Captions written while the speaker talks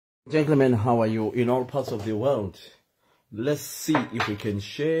Gentlemen, how are you in all parts of the world? Let's see if we can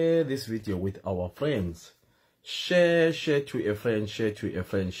share this video with our friends. Share to a friend, share to a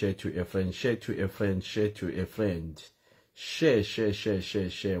friend, share to a friend, share to a friend, share to a friend. Share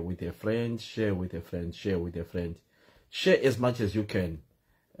with a friend, share with a friend, share with a friend. Share as much as you can.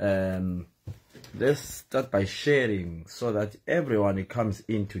 Let's start by sharing so that everyone who comes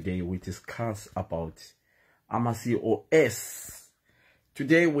in today, we discuss about COS.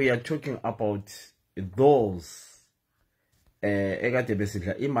 Today we are talking about those ekade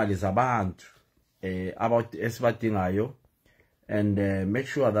besidla imali zabantu about esibadingayo, and make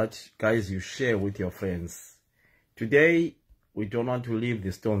sure that guys you share with your friends. Today we don't want to leave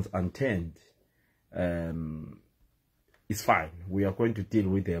the stones unturned. It's fine, we are going to deal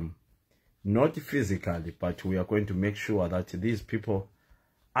with them, not physically, but we are going to make sure that these people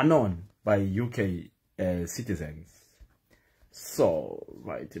are known by UK citizens. So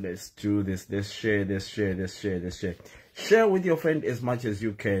right, let's do this. Let's share. Share with your friend as much as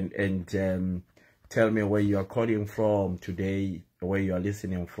you can, and tell me where you are calling from today, where you are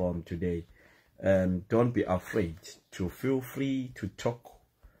listening from today. Don't be afraid to feel free to talk.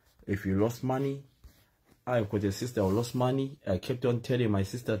 If you lost money, I've got a sister who lost money. I kept on telling my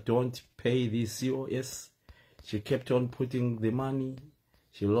sister, don't pay the COS. She kept on putting the money.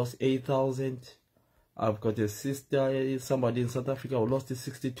 She lost 8,000. I've got a sister, somebody in South Africa who lost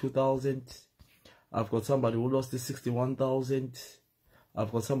 62,000. I've got somebody who lost 61,000.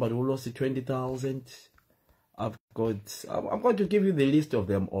 I've got somebody who lost 20,000. I'm going to give you the list of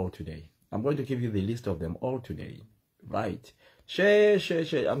them all today. Right. Share.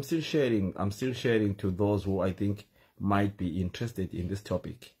 I'm still sharing to those who I think might be interested in this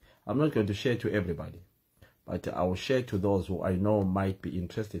topic. I'm not going to share to everybody, but I will share to those who I know might be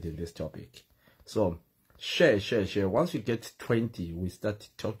interested in this topic. So share. Once we get 20, we start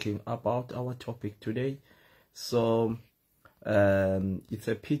talking about our topic today. So it's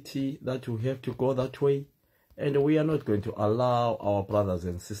a pity that we have to go that way, and we are not going to allow our brothers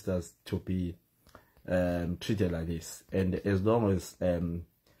and sisters to be treated like this. And as long as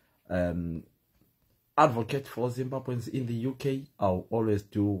advocate for Zimbabweans in the UK, I'll always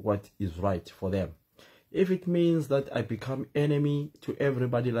do what is right for them. If it means that I become enemy to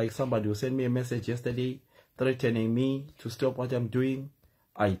everybody, like somebody who sent me a message yesterday threatening me to stop what I'm doing,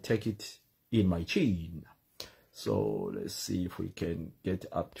 I take it in my chin. So let's see if we can get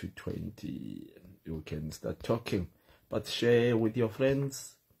up to 20. We can start talking. But share with your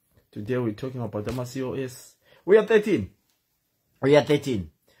friends. Today we're talking about COS. We are 13.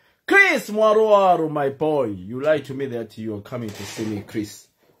 Chris Mwaruaru, my boy. You lied to me that you are coming to see me, Chris.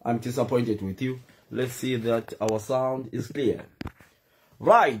 I'm disappointed with you. Let's see that our sound is clear.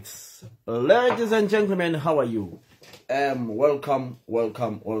 Right, ladies and gentlemen, how are you? Welcome. Where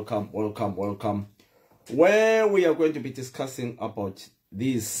we are going to be discussing about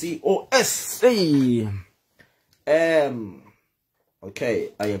these COS.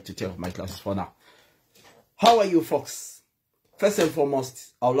 Okay, I have to take off my glasses for now. How are you, folks? First and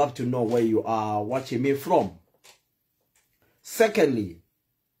foremost, I would love to know where you are watching me from. Secondly,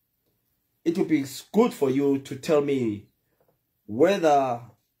 it would be good for you to tell me whether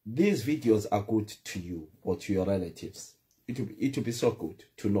these videos are good to you or to your relatives. It would be so good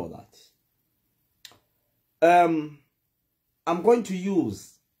to know that. I'm going to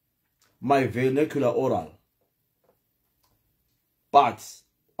use my vernacular oral, but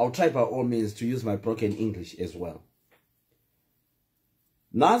I'll try by all means to use my broken English as well.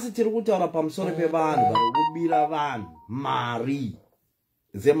 Nasi tirikutaura pamusoro pevanhu vari kubira vanhu mari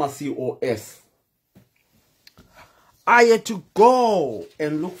Zema COS. I had to go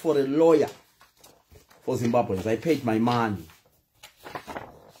and look for a lawyer for Zimbabweans. I paid my money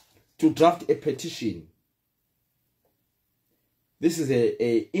to draft a petition. This is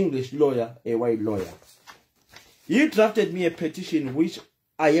a English lawyer, a white lawyer. He drafted me a petition which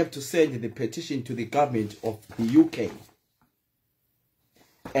I have to send the petition to the government of the UK.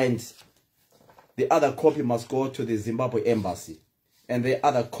 And the other copy must go to the Zimbabwe embassy. And the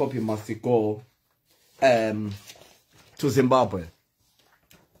other copy must go to Zimbabwe.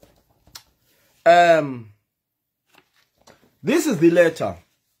 This is the letter.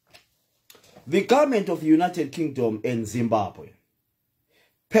 The government of the United Kingdom and Zimbabwe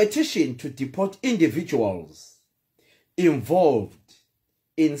petition to deport individuals involved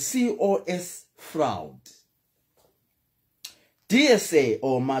in COS fraud. Dear Sir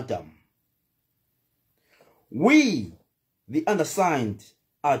or Madam, we, the undersigned,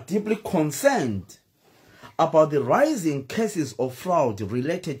 are deeply concerned about the rising cases of fraud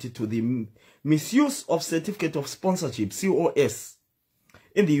related to the misuse of certificate of sponsorship, COS,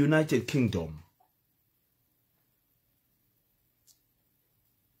 in the United Kingdom.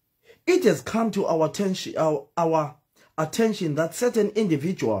 It has come to our attention that certain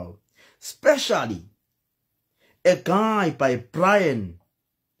individuals, especially a guy by Brian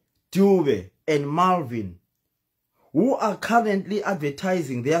Dube and Malvin, who are currently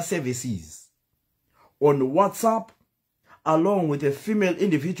advertising their services on WhatsApp, along with a female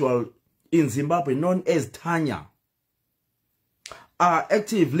individual in Zimbabwe known as Tanya, are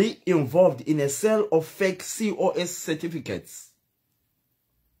actively involved in a sale of fake COS certificates.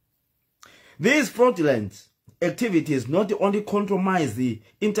 These fraudulent activities not only compromise the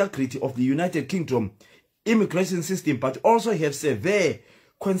integrity of the United Kingdom immigration system, but also have severe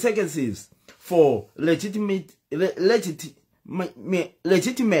consequences for legitimate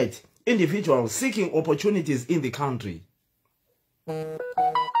individuals seeking opportunities in the country.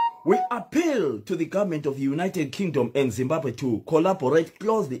 We appeal to the government of the United Kingdom and Zimbabwe to collaborate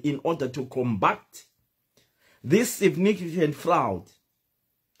closely in order to combat this significant fraud.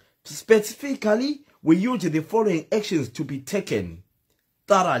 Specifically, we urge the following actions to be taken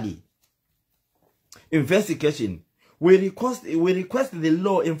thoroughly. Investigation. We request the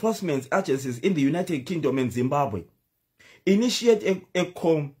law enforcement agencies in the United Kingdom and Zimbabwe initiate a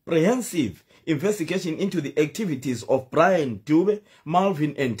comprehensive investigation into the activities of Brian Dube,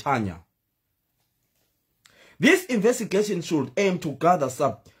 Malvin, and Tanya. This investigation should aim to gather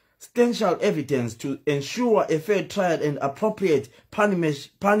substantial evidence to ensure a fair trial and appropriate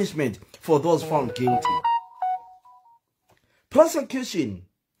punishment for those found guilty. Prosecution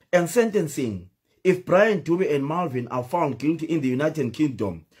and sentencing. If Brian Dube and Malvin are found guilty in the United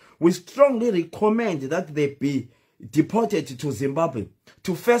Kingdom, we strongly recommend that they be deported to Zimbabwe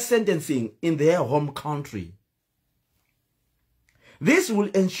to face sentencing in their home country. This will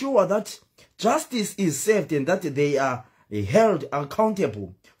ensure that justice is served and that they are held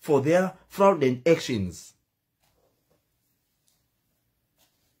accountable for their fraudulent actions.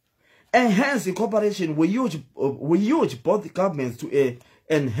 Enhance the cooperation. We urge both governments to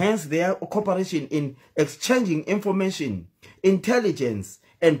enhance their cooperation in exchanging information, intelligence,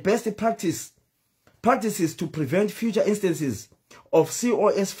 and best practices to prevent future instances of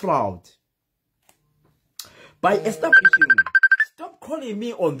COS fraud. By establishing, stop calling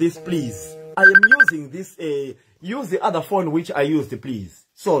me on this, please. I am using this, use the other phone which I used, please.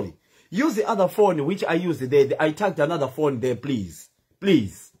 Sorry. Use the other phone which I used there. I tagged another phone there, please.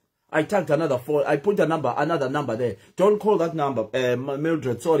 Please. I tagged another phone. I put another number there. Don't call that number,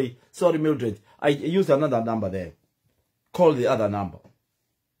 Mildred. Sorry, Mildred. I used another number there. Call the other number.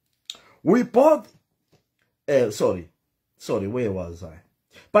 We both, sorry, where was I?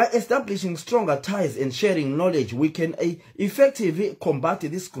 By establishing stronger ties and sharing knowledge, we can effectively combat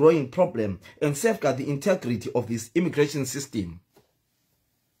this growing problem and safeguard the integrity of this immigration system.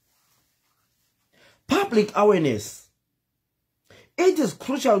 Public awareness. It is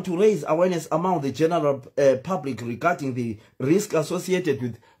crucial to raise awareness among the general public regarding the risk associated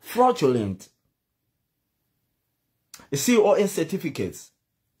with fraudulent COS certificates.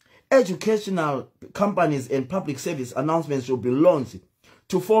 Educational companies and public service announcements should be launched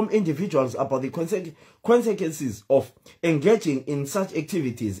to inform individuals about the consequences of engaging in such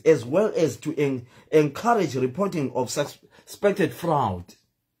activities, as well as to encourage reporting of suspected fraud.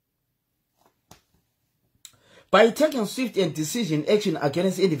 By taking swift and decisive action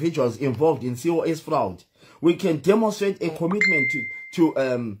against individuals involved in COS fraud, we can demonstrate a commitment to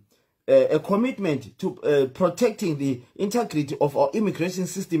protecting the integrity of our immigration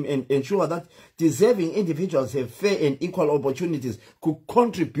system and ensure that deserving individuals have fair and equal opportunities to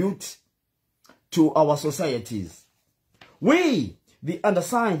contribute to our societies. We, the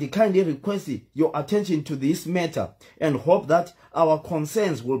undersigned, kindly request your attention to this matter and hope that our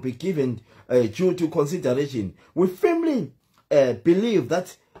concerns will be given due to consideration. We firmly believe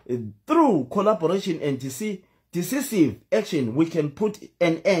that through collaboration and decisive action, we can put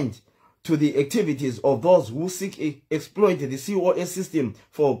an end to the activities of those who seek exploit the COS system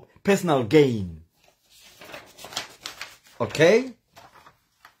for personal gain. Okay?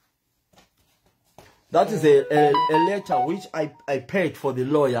 That is a letter which I paid for the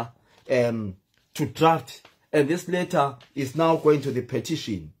lawyer to draft, and this letter is now going to the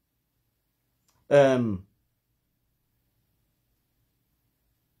petition.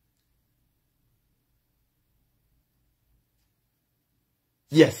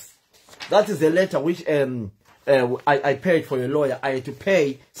 Yes, that is a letter which I paid for a lawyer. I had to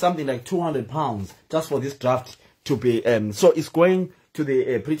pay something like £200 just for this draft to be so it's going to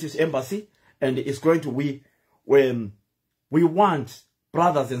the British Embassy, and it's going to we want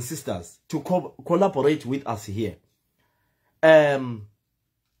brothers and sisters to collaborate with us here.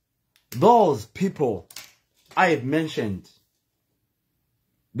 those people I have mentioned,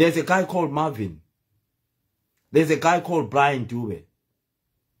 there's a guy called Marvin. There's a guy called Brian Dube.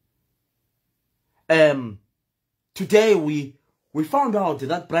 Today we found out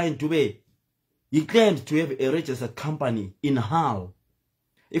that Brian Dube, he claimed to have a registered company in Hull.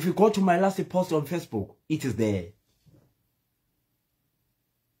 If you go to my last post on Facebook, it is there.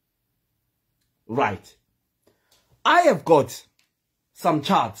 Right. I have got some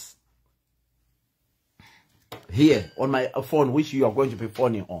charts here on my phone, which you are going to be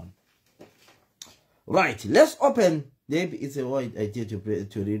phoning on. Right. Let's open. Maybe it's a wide idea to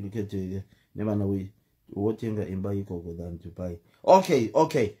relocate to never know what you than to buy. Okay.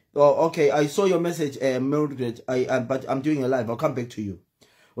 Okay. I saw your message, Mildred. But I'm doing a live. I'll come back to you.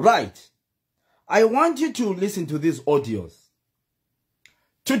 Right. I want you to listen to these audios.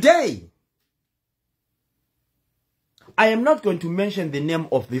 Today, I am not going to mention the name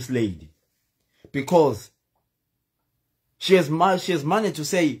of this lady because she has managed to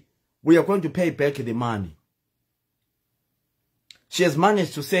say, we are going to pay back the money. She has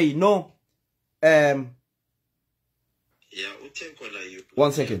managed to say, no,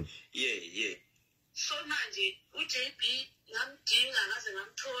 one second. Yeah. So manje, UJB, ngamdinga ngaze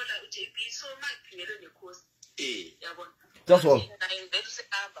ngamthola UJB, so manje le COS. Yabona. That's all.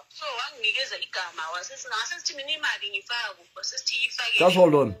 So wanginikeza igama wasesithi mina imali ngifaka wasesithi ifake. Just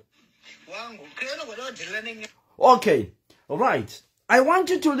hold on. Okay, right. I want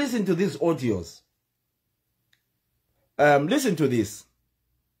you to listen to these audios. Listen to this.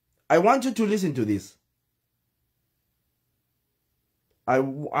 I want you to listen to this.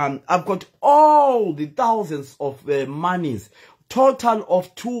 I've got all the thousands of monies, total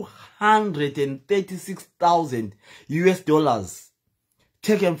of 236,000 US dollars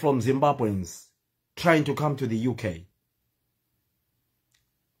taken from Zimbabweans trying to come to the UK.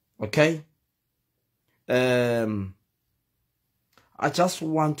 Okay? I just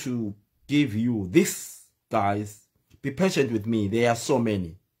want to give you this, guys. Be patient with me. There are so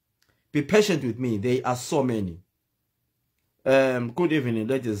many. Be patient with me. There are so many. Good evening,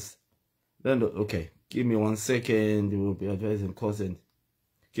 ladies. Okay, give me 1 second. We will be advising consent.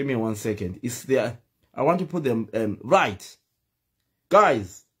 Give me 1 second. It's there. I want to put them right.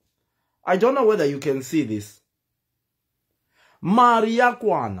 Guys, I don't know whether you can see this. Maria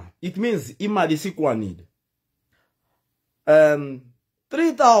Kwana. It means imali sikwanid.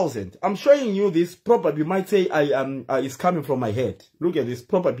 3,000. I'm showing you this. Probably you might say it's coming from my head. Look at this.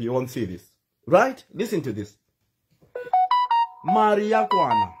 Probably you won't see this. Right? Listen to this. Maria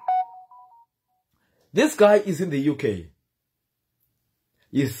Kwana. This guy is in the UK.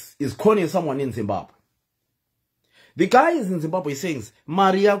 Is calling someone in Zimbabwe. The guy is in Zimbabwe. He says,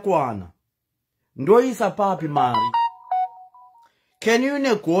 Maria Kwana. Ndoisa papi Mari. Can you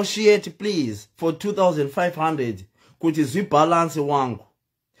negotiate please for 2,500? Which is rebalance wangu.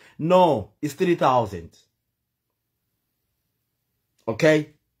 No, it's 3,000.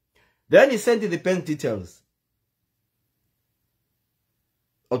 Okay? Then he sent the bank details.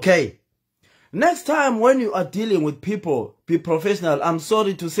 Okay? Next time when you are dealing with people, be professional. I'm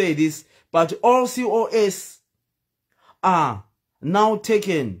sorry to say this, but all COS are now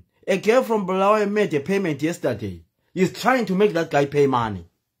taken. A girl from Bulawayo made a payment yesterday. He's trying to make that guy pay money.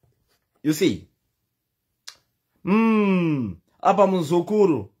 You see? Apa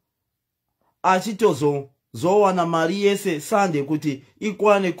muzukuru achitozo zowana mari yese sande kuti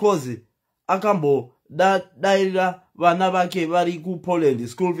ikwane kozi akambo daira vana vake vari ku Poland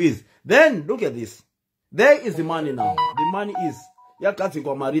school fees. Then look at this. There is the money now. The money is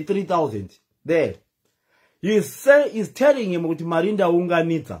yakatsikwa mari 3,000. There. He's telling him kuti Marinda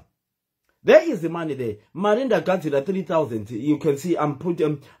unganidza. There is the money there. Marinda got it at 3,000. You can see I'm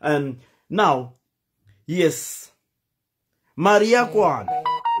putting now. Yes. Maria Kwan.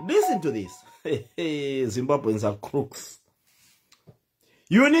 Listen to this. Zimbabweans are crooks.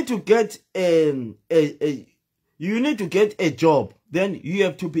 You need to get a job. Then you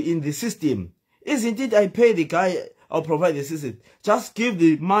have to be in the system. Isn't it? I pay the guy. I'll provide the system. Just give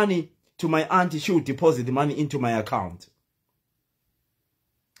the money to my auntie. She will deposit the money into my account.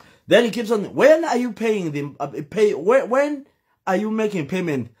 Then he keeps on. When are you paying them? When are you making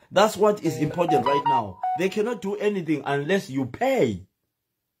payment? That's what is important right now. They cannot do anything unless you pay.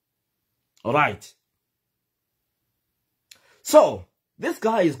 Alright. So, this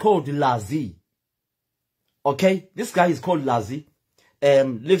guy is called Lazi. Okay? This guy is called Lazi.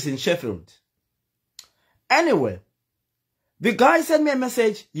 Lives in Sheffield. Anyway, the guy sent me a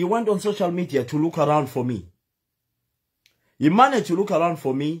message. He went on social media to look around for me. He managed to look around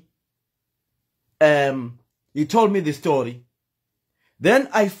for me. He told me the story. Then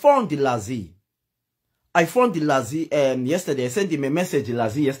I found the Lazi. Yesterday. I sent him a message,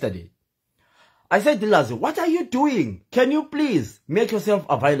 Lazi, yesterday. I said to Lazi, what are you doing? Can you please make yourself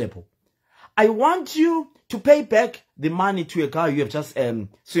available? I want you to pay back the money to a guy you have just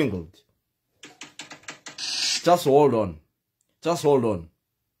swindled. Just hold on. Just hold on.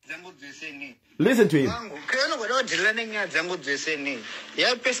 Listen to him. From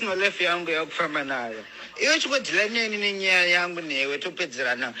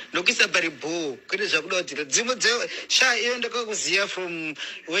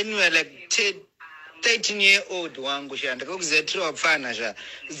when you were like 13-year-old wangu shanda kuzetwa pfana sha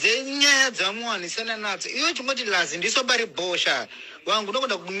zenya dzamwani sana nazo iyo chingoti lazi ndiso bari bosha wangu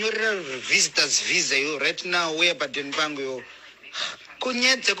nokuda kunyorera visitors visa yo right now where paden pangu yo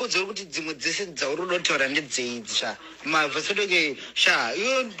kunyedza kudzora kuti dzimwe dzese dzaurodotora ndedzeidzi sha mavhasodoke sha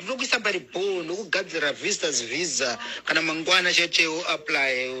iyo nokuisa bari bo nokugadzira visitors visa kana mangwana chechewo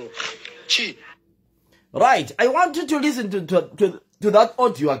apply yo chi. Right, I want you to listen to that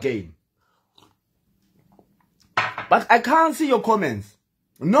audio again. But I can't see your comments.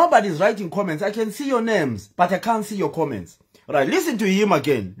 Nobody's writing comments. I can see your names, but I can't see your comments. Right, listen to him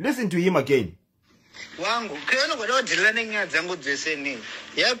again. Listen to him again. Wangu, kuyona kwa dilane nya zangu dzeseni.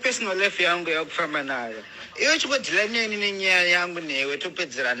 Ya personal life yangu ya kufamba nayo. Iyo chiko dilane ni nya yangu newe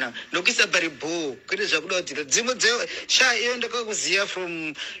topedzerana. Nokisa bari bo, kuti zvakudotira. Dzimwe dze sha iyo ndakakuziya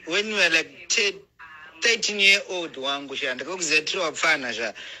from when you were like 13-year-old wangu shanda kuzetwa pfana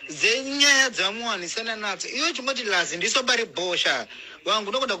sha zenya dzamwani sana nazo iyo chingoti lazi ndiso bari bosha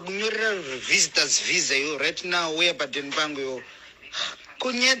wangu nokuda kunyorera visitors visa yo right now where paden pangu yo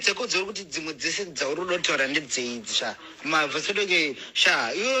kunyedza kudzora kuti dzimwe dzese dzaurodotora ndedzeidzi sha mavhasodoke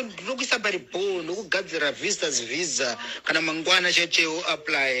sha iyo nokuisa bari bo nokugadzira visitors visa kana mangwana chechewo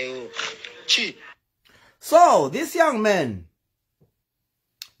apply yo chi. So this young man,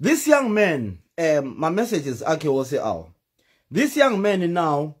 my message is COS out. This young man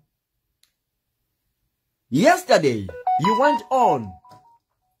now, yesterday, he went on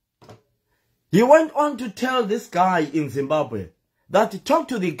to tell this guy in Zimbabwe that to talk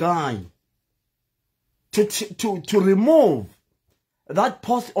to the guy to remove that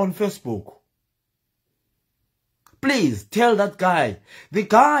post on Facebook. Please tell that guy. The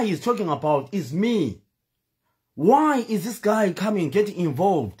guy he's talking about is me. Why is this guy getting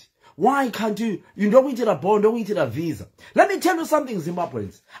involved? Why can't you don't need a bond, don't need a visa? Let me tell you something,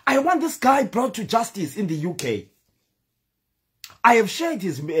 Zimbabweans. I want this guy brought to justice in the UK. I have shared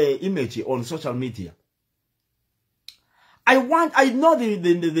his image on social media. I know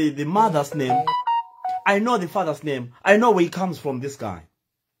the mother's name. I know the father's name. I know where he comes from, this guy.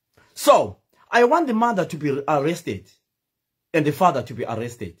 So, I want the mother to be arrested and the father to be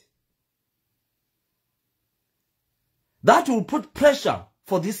arrested. That will put pressure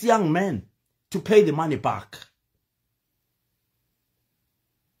for this young man to pay the money back.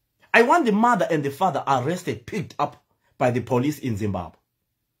 I want the mother and the father arrested, picked up by the police in Zimbabwe.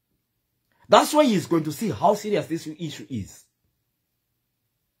 That's why he's going to see how serious this issue is.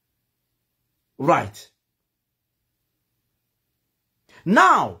 Right.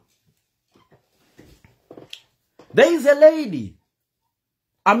 Now, there is a lady.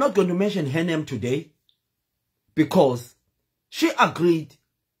 I'm not going to mention her name today because she agreed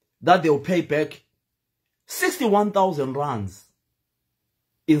that they'll pay back 61,000 rands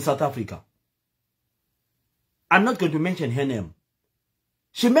in South Africa. I'm not going to mention her name.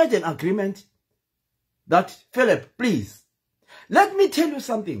 She made an agreement that, Philip, please, let me tell you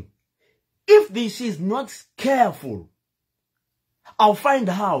something. If this is not careful, I'll find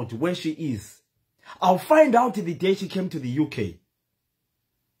out where she is. I'll find out the day she came to the UK.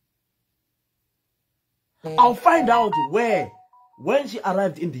 I'll find out when she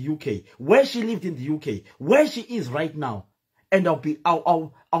arrived in the UK, where she lived in the UK, where she is right now. And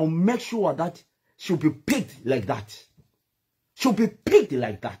I'll make sure that she'll be picked like that. She'll be picked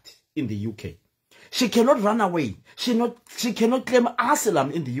like that in the UK. She cannot run away. She cannot claim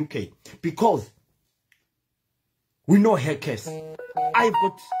asylum in the UK because we know her case. I've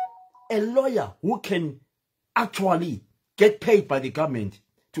got a lawyer who can actually get paid by the government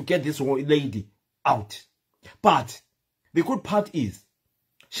to get this lady out. But the good part is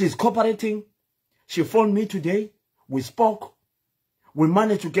she's cooperating. She phoned me today. We spoke. We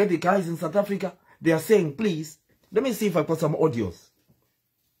managed to get the guys in South Africa. They are saying, please, let me see if I've got some audios.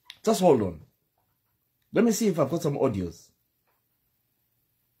 Just hold on. Let me see if I've got some audios.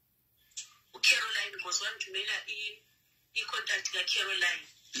 Caroline was one to make a contact Caroline.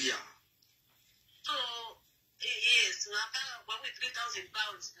 Yeah. So, yes, when we £3,000,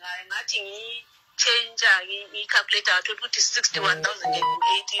 I'm asking change calculator to put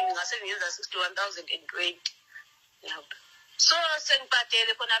 61,018 ngase ngenza 61,020 yabo so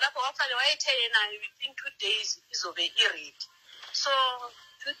sengibhadele khona lapho wafale wayethele nayo within 2 days izobe ready so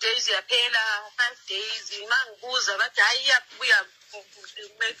 2 days yaphela 5 days mangibuza bathi hayi yabuya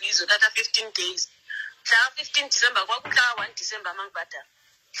maybe izothatha 15 days mhla 15 December kwakumhla 1 December mangibhadala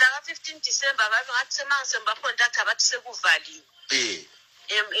mhla 15 December bathi ngathi semangisemba contact abathi sekuvaliwe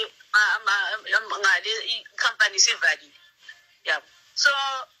ngale company sivali yabo so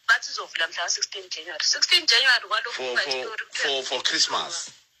bathi izovula mhla 16 January kwalokho for Christmas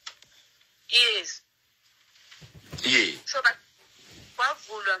yes yeah so but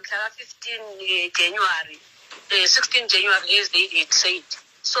kwavulwa mhla 15 January 16 January as they had said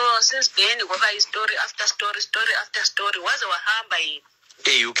so since then ngoba story after story waze wahamba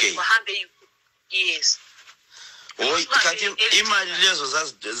UK wahamba yes kanti imali lezo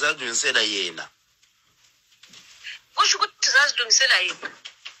zazilungisela yena usho ukuthi zazilungisela yena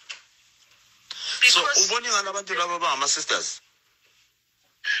so uboni ngalabantu laba bangama sisters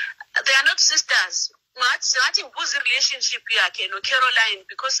they are not sisters ngathi ngibuza relationship yakhe no Caroline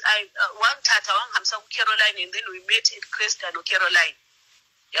because I wangithatha wangihambisa ku Caroline and then we met at Cresta no Caroline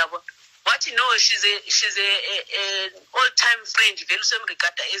yabo what you know she's a old time friend vele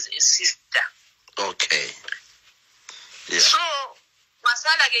semregada as a sister okay yeah so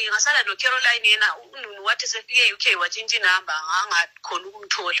ngasala no Caroline yena ununu wathi sefike UK watshintsha inamba angakhona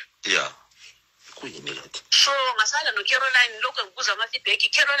ukumthola yeah kuyini lathi so ngasala no Caroline lokho ngibuza ama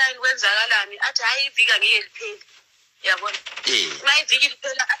feedback Caroline kwenzakalani athi hayi ivika ngeke liphele yabona mayiviki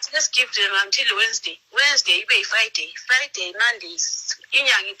liphela athi let's give them until Wednesday ibe Friday Mondays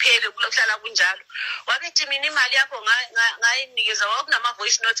inyanga iphele kulohlala kunjalo wabethi mina imali yakho ngayinikeza wakunama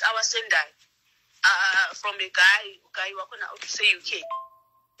voice notes awasendayo from a guy wakhona out say UK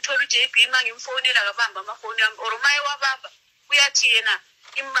thola JB mangimfonela kabamba amafoni yami or maye wabamba uyathi yena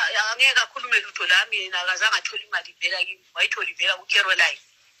angeke akhulume lutho lami yena akazange athola imali ivela kimi wayithola ivela ku Caroline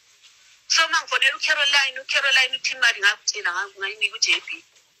so mangifonela uCaroline uthi imali ngakutshela ngayinika uJB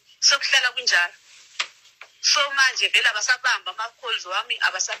sokuhlala kunjalo so manje vele abasabamba ama calls wami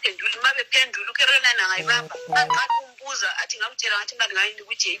abasaphenduli mabephendula uCaroline angayibamba aqala umbuza athi ngakutshela ngathi imali ngayinika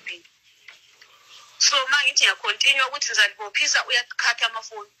uJB so mangithi ngiyacontinue ukuthi ngizalibophisa uyakhatha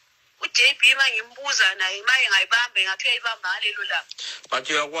amafoni uJB mangimbuza naye maye ngayibambe ngathi uyayibamba ngalelo langa but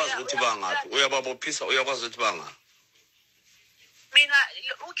uyakwazi ukuthi bangathi uyababophisa uyakwazi ukuthi bangathi mina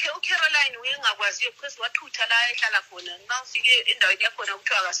uCaroline uyengakwazi because wathutha la ehlala khona mawufike endaweni yakhona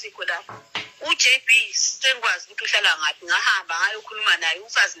kuthiwa akasikho lapho uJB sengikwazi ukuthi uhlala ngaphi ngahamba ngayokhuluma naye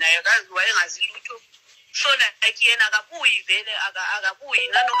umfazi naye akazi wayengazi lutho so like yena akabuyi vele akabuyi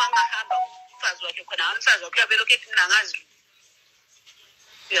nanoma ngahamba umfazi wakhe khona umfazi wakhe uyabelokhe ethi mina ngazi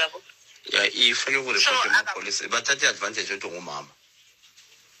yabo yeah ifuna ukureport emapolice bathatha advantage ukuthi ngumama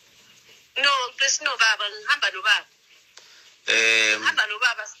no bese no baba ngihamba no baba ngihamba no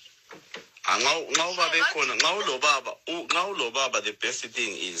baba nxa ulo baba the best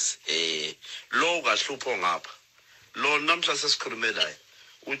thing is lo kahlupho ngapha lo namhla sesikhulume naye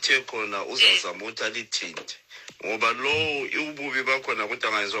uthe khona uzazama ukuthi alithinte ngoba lo ububi bakhona ukuthi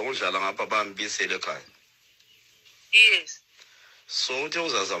angayizwa ukudlala ngapha bambisele ekhaya yes so uthe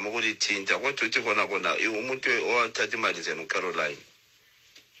uzazama ukulithinta kodwa uthi khona umuntu owathatha imali zenu Caroline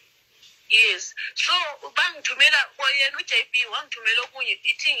yes so bangithumela koyena uJB wangithumela okunye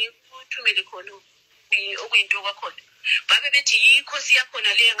ithi ngikuthumele khona okuyinto kwakhona babe bethi yikhosi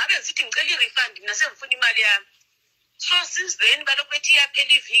yakhona le ngabe zithi ngicela irefund nasengifuna imali yami so since then balokhu bethi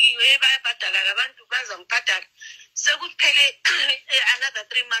yaphela iviki bayabhadala abantu baza ngibhadala sekuphele another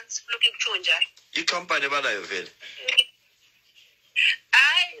 3 months lokhu kutsho njalo icompany balayo vele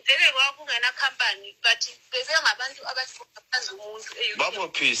hayi vele kwakungena company but bebengabantu abathi umuntu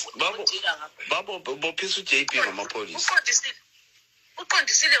bophisa uJB ngamapolice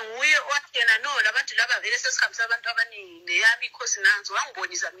uqondisile nguye wathena no labantu laba vele sesikhambisa abantu abaningi neyami ikhosi nanzo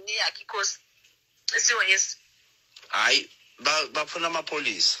wangibonisa mina yakhe ikhosi COS hayi bafuna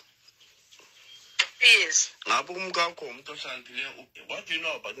amapolice yes ngabe umkakho umuntu ohlaniphile what do you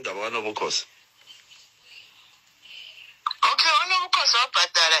know about indaba kanobukhosi okay unobukhosi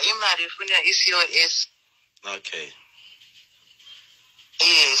wabhadala imali ifuna iCOS okay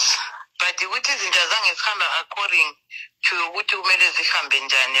yes but ukuthi izinto zange zihamba according to ukuthi kumele zihambe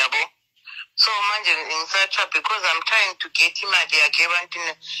njani yabo so manje ngisatsha because I'm trying to get imali yakhe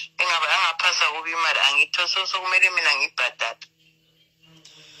ebantwini angaphasa kuba imali angitho so kumele mina ngibhadale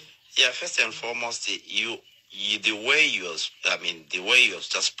yeah first and foremost the way you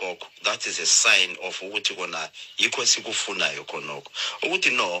just spoke, that is a sign of ukuthi kona yikho sikufunayo khonoko.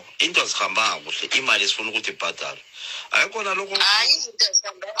 Ukuthi no, into zihamba kuhle, imali sifuna ukuthi ibhadale. Ayikona lokho.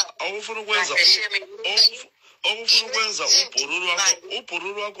 Awufuna ukwenza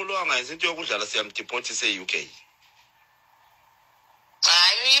ubhururu wakho lo angayenza into yokudlala siyamdeport se-UK.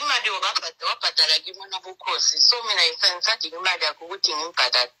 Hayi imali wabhadala kimi nobukhosi. So mina ngisadinga imali yakho ukuthi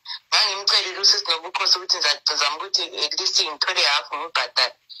ngibhadale. Ngangimcelile usisi nobukhosi ukuthi ngizazama ukuthi at least ngithole half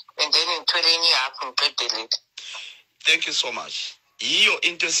ngibhadale and then ngithole enye half ngiqedelele. Thank you so much. Yiyo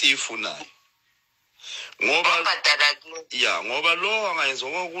into esiyifunayo. Ngoba lo angayenza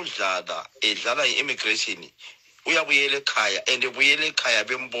ngokudlala edlala i-immigration uyabuyela ekhaya and ebuyela ekhaya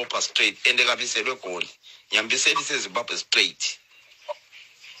bembopha straight and ekabiselwe egoli. Ngiyambisela iseZimbabwe straight.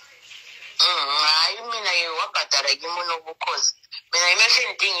 Hayi mina wabhadala kimi nobukhosi. Mina imehlo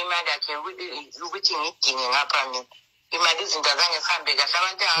ngidinga imali yakhe ukuthi ngidinge ngapha mina. Imali izinto zange sihambe kahle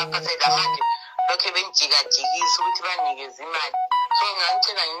abantu abaphathela manje lokho benjikajikisa ukuthi banikeze imali. So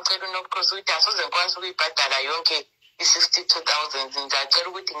ngicela unobukhosi ukuthi asoze ngikwanise ukuyibhadala yonke i-62,000 ngicela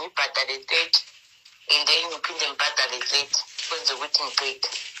ukuthi ngibhadale 30 and then ngiphinde ngibhadale 30 kwenze ukuthi ngiqede.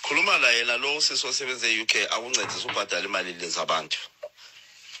 Khuluma la yena lo usisi osebenza e-UK akuncedisa ubhadala imali lezi abantu.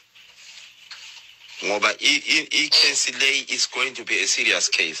 Ngoba i-case lay is going to be a serious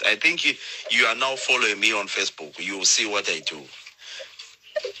case. I think you are now following me on Facebook. You will see what I do.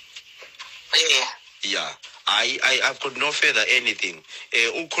 Yeah. I've got no further anything.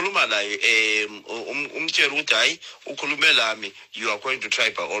 Ukhuluma la umtshela ukuthi hayi ukhulume lami, you are going to try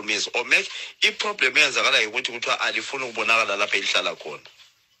by all means or make i-problem yenzakala ukuthi kuthiwa alifuna ukubonakala lapha elihlala khona.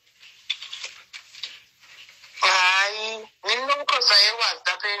 Hayi mina ukhosa yekwazi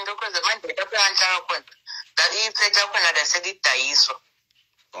lapha endokwenza manje lapha anhlaka khona la iphetha khona la selidayiswa.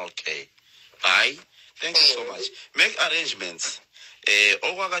 Okay. Hayi, thank you so much. Make arrangements.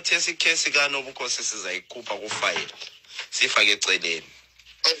 Okwakathesi case kanobukhosi sizayikhupha ku-file sifake eceleni.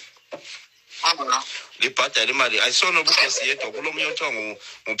 Libhadala imali ayisona ubukhosi yedwa kulomunye othiwa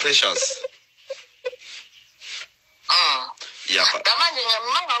ngu-Precious. Manje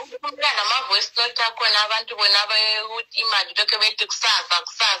ngiyamanga ukuphumula nama-voice note akhona abantu bona ukuthi imali lokho bethi kusasa.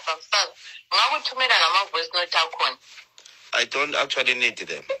 Ngakuthumela nama-voice note akhona. I don't actually need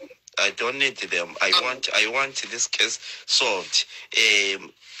them. I want this case solved. I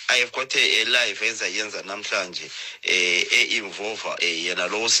have got a live ezayenza namhlanje involve yena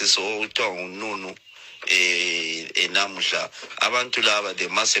lo sisi othiwa nguNunu namuhla abantu laba they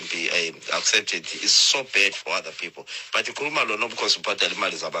mustn't be accepted. It's so bad for other people. But ikhuluma lona because ubhadala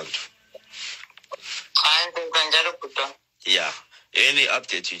imali zabantu. Hayi kanjalo bhuti. Yeah. Any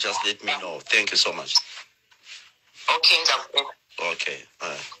update you just let me know. Thank you so much. Okay, ngiyabonga. Okay.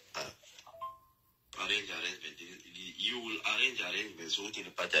 You will arrange arrangements ukuthi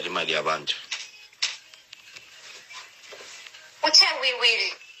libhadale imali yabantu. We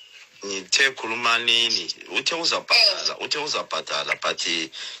will. Ngithe khuluma nini uthe uzabhadala but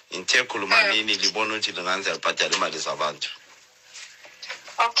ngithe khuluma nini libona ukuthi linganze libhadale imali zabantu.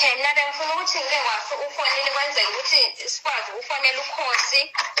 Okay, nade ngifuna ukuthi ngekwazi ufonele kwenzeka ukuthi sikwazi ufonela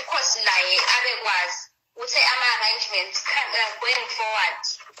ukhosi laye abekwazi ukuthi ama-arrangements going forward.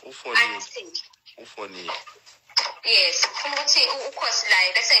 Ufonile. Yes, ufuna ukuthi ukhosi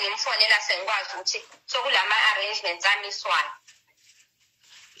laye bese ngimfonela sengikwazi ukuthi sokulama-arrangements amiswayo.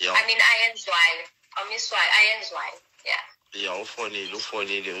 Yeah. I mean ayenzwayo, ayenzwayo. Yeah. Yeah, ufonile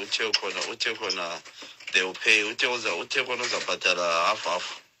uthe khona they will pay uthe khona uzabhadala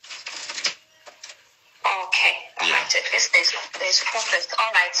half. Okay. All right. There's progress.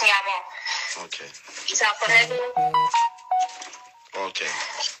 All right. Yeah. Okay. Okay.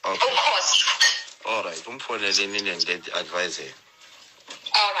 Of course. All right. Umfonele nini and get advise her.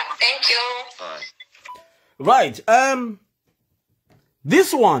 All right. Thank you. All right. Right.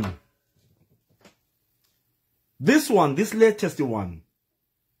 This latest one.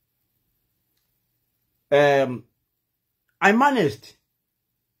 I managed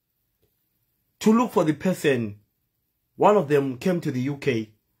to look for the person. One of them came to the UK.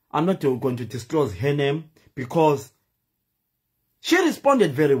 I'm not going to disclose her name because she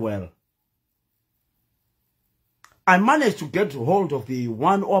responded very well. I managed to get hold of the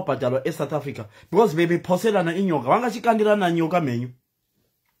one Opatalo in South Africa because baby posela na inyoka wanga chikandira na nyoka menu.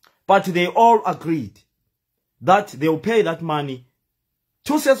 But they all agreed that they will pay that money.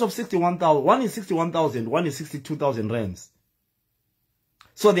 Two sets of 61,000. One is 61,000. One is 62,000 rands.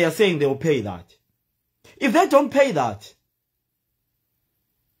 So they are saying they will pay that. If they don't pay that,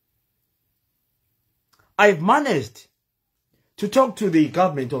 I've managed to talk to the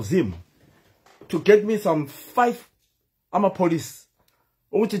government of Zim to get me some 5 police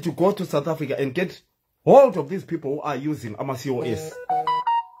to go to South Africa and get hold of these people who are using COS.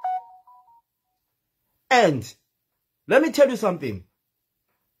 And let me tell you something.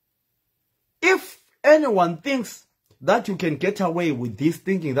 If anyone thinks that you can get away with this,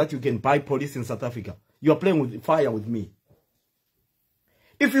 thinking that you can buy police in South Africa, you are playing with fire with me.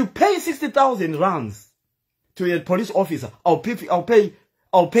 If you pay 60,000 rands to a police officer, I'll pay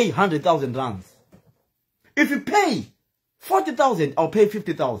 100,000 rands. If you pay 40,000, I'll pay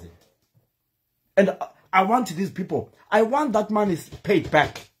 50,000. And I want these people, I want that money paid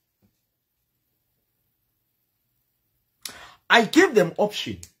back. I give them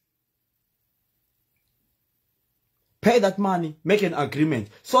option. Pay that money, make an agreement.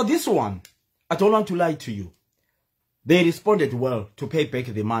 So this one, I don't want to lie to you. They responded well to pay back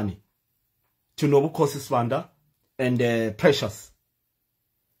the money to Noble Courses Funder and Precious.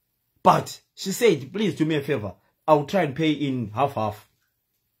 But she said, please do me a favor. I'll try and pay in half.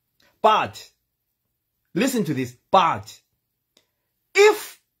 But, listen to this, but,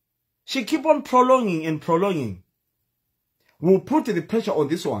 if she keep on prolonging and prolonging, we'll put the pressure on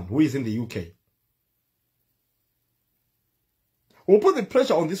this one who is in the UK. We'll put the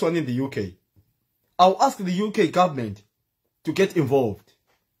pressure on this one in the UK. I'll ask the UK government to get involved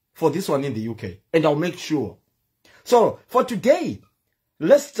for this one in the UK. And I'll make sure. So, for today,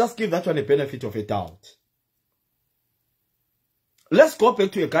 let's just give that one a benefit of a doubt. Let's go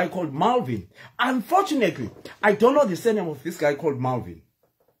back to a guy called Malvin. Unfortunately, I don't know the surname of this guy called Malvin.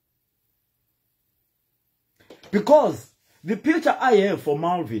 Because the picture I have for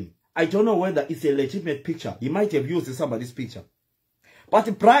Malvin, I don't know whether it's a legitimate picture. He might have used somebody's picture.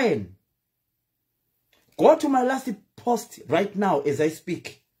 But Brian, go to my last post right now as I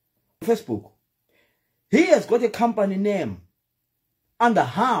speak. Facebook. He has got a company name under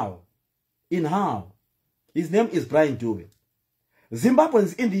How. In How. His name is Brian Dube.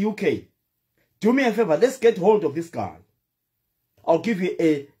 Zimbabweans in the UK. Do me a favor. Let's get hold of this guy. I'll give you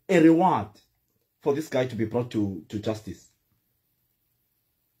a reward for this guy to be brought to justice.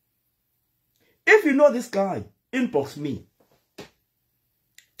 If you know this guy, inbox me.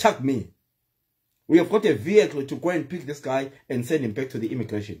 Tag me. We have got a vehicle to go and pick this guy and send him back to the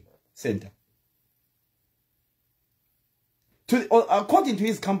immigration center. According to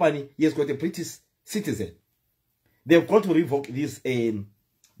his company, he has got a British citizen. They've got to revoke this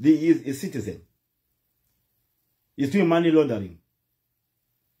his citizen. He's doing money laundering.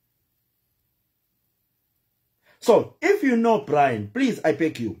 So, if you know Brian, please, I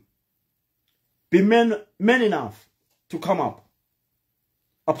beg you, be man enough to come up.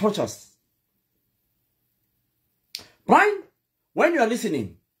 Approach us. Brian, when you are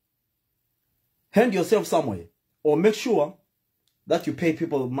listening, hand yourself somewhere or make sure that you pay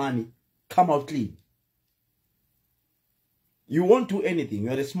people money, come out clean. You won't do anything. You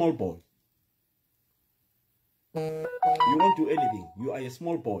are a small boy. You won't do anything. You are a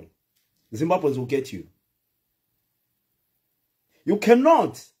small boy. Zimbabweans will get you. You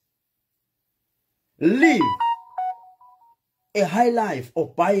cannot live a high life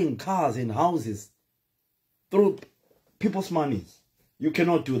of buying cars and houses through people's monies. You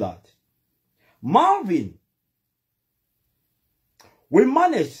cannot do that. Marvin, we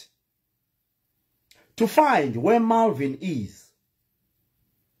managed to find where Marvin is.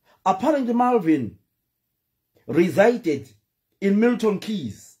 Apparently Marvin resided in Milton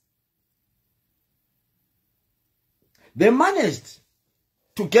Keynes. They managed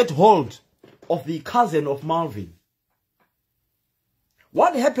to get hold of the cousin of Marvin.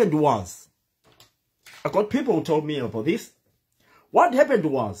 What happened was, I got people who told me about this. What happened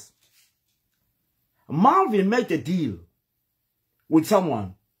was, Marvin made a deal with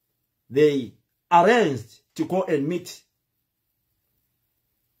someone. They arranged to go and meet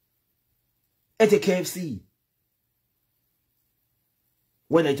at a KFC.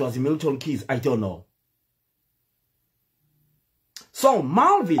 Whether it was in Milton Keynes, I don't know. So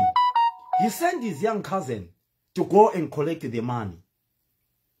Marvin, he sent his young cousin to go and collect the money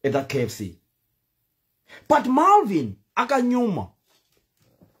at that KFC. But Marvin, akanyuma,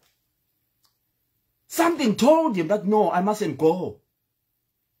 something told him that no, I mustn't go.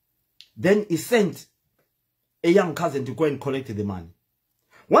 Then he sent a young cousin to go and collect the money.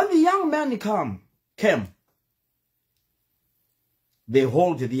 When the young man came, they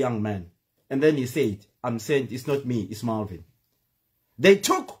hold the young man. And then he said, I'm saying it's not me, it's Marvin. They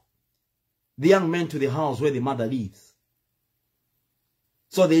took the young man to the house where the mother lives.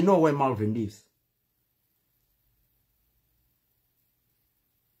 So they know where Marvin lives.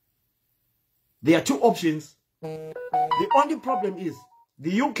 There are two options. The only problem is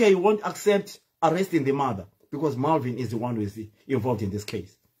the UK won't accept arresting the mother because Marvin is the one who is involved in this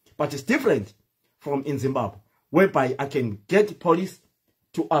case. But it's different from in Zimbabwe, whereby I can get police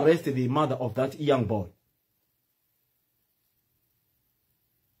to arrest the mother of that young boy.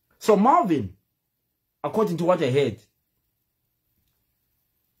 So Marvin, according to what I heard,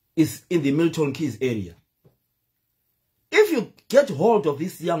 is in the Milton Keys area. If you get hold of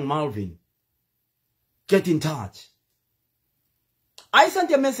this young Marvin, get in touch. I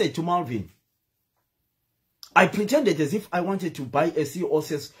sent a message to Marvin. I pretended as if I wanted to buy a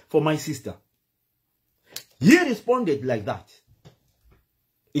COS for my sister. He responded like that.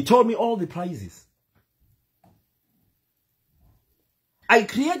 He told me all the prices. I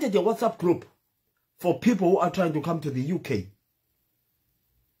created a WhatsApp group for people who are trying to come to the UK.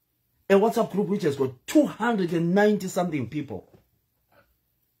 A WhatsApp group which has got 290 something people.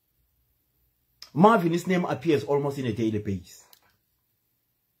 Marvin's name appears almost in a daily basis.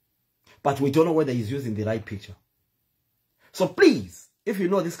 But we don't know whether he's using the right picture. So please, if you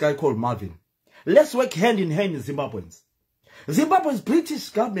know this guy called Marvin, let's work hand in hand in Zimbabweans. Zimbabwe's British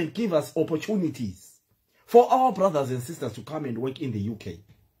government give us opportunities for our brothers and sisters to come and work in the UK.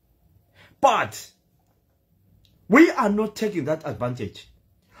 But we are not taking that advantage.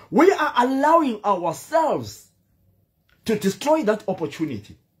 We are allowing ourselves to destroy that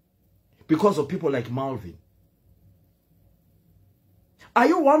opportunity because of people like Marvin. Are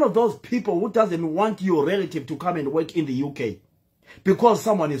you one of those people who doesn't want your relative to come and work in the UK because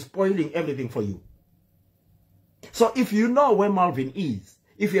someone is spoiling everything for you? So if you know where Marvin is,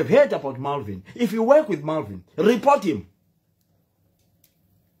 if you've heard about Marvin, if you work with Marvin, report him.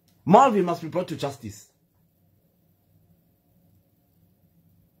 Marvin must be brought to justice.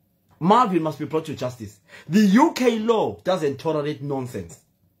 Marvin must be brought to justice. The UK law doesn't tolerate nonsense.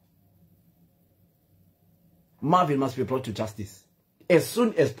 Marvin must be brought to justice as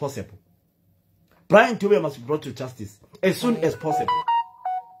soon as possible. Brian Dube must be brought to justice as soon as possible.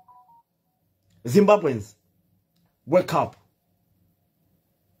 Zimbabweans, wake up.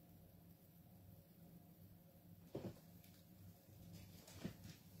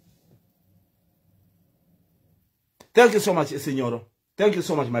 Thank you so much, Signoro. Thank you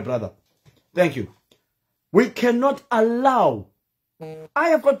so much, my brother. Thank you. We cannot allow. I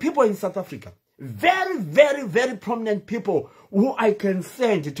have got people in South Africa, very, very, very prominent people who I can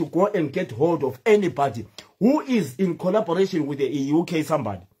send to go and get hold of anybody who is in collaboration with the UK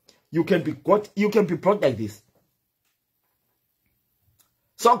somebody. You can be brought like this.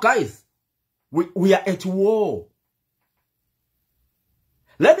 So guys, we are at war.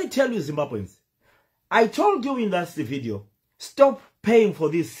 Let me tell you, Zimbabweans, I told you in last video, stop paying for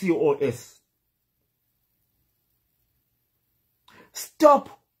this COS. Stop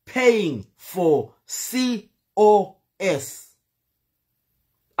paying for COS.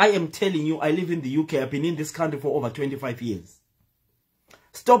 I am telling you, I live in the UK. I've been in this country for over 25 years.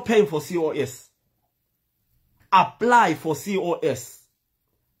 Stop paying for COS. Apply for COS.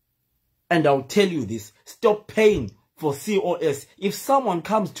 And I'll tell you this. Stop paying for COS. If someone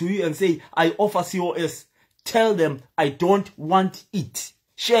comes to you and say, I offer COS, tell them I don't want it.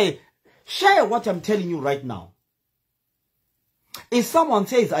 Share what I'm telling you right now. If someone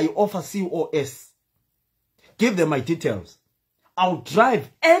says I offer COS, give them my details. I'll drive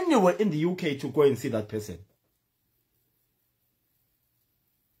anywhere in the UK to go and see that person.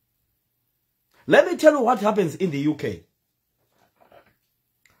 Let me tell you what happens in the UK.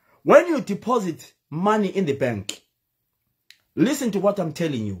 When you deposit money in the bank, listen to what I'm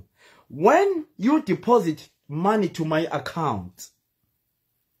telling you. When you deposit money to my account,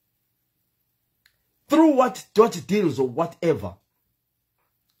 through what Dutch deals or whatever,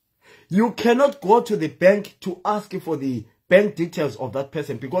 you cannot go to the bank to ask for the bank details of that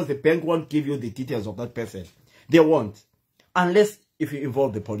person because the bank won't give you the details of that person. They won't. Unless if you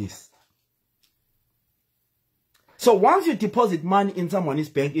involve the police. So once you deposit money in someone's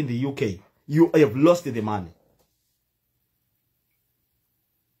bank in the UK, you have lost the money.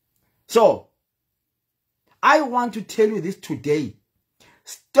 So, I want to tell you this today.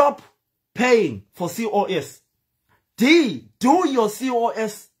 Stop paying for COS. Do your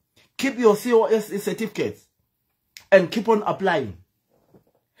COS. Keep your COS certificates. And keep on applying.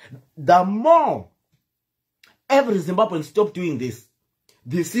 The more every Zimbabwean stop doing this,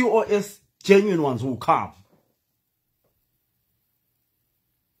 the COS genuine ones will come.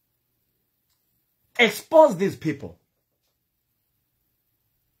 Expose these people.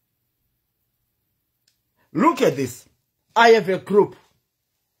 Look at this. I have a group.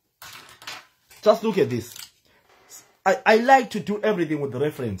 Just look at this. I like to do everything with the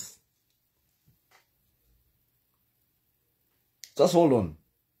reference. Just hold on.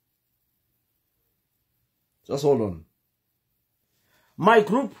 Just hold on. My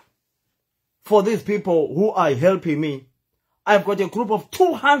group, for these people who are helping me, I've got a group of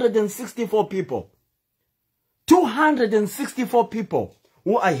 264 people. 264 people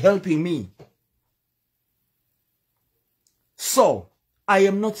who are helping me. So, I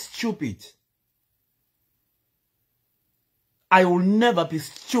am not stupid. I will never be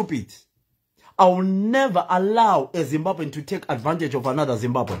stupid. I will never allow a Zimbabwean to take advantage of another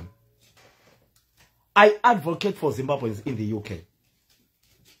Zimbabwean. I advocate for Zimbabweans in the UK.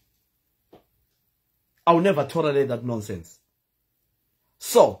 I will never tolerate that nonsense.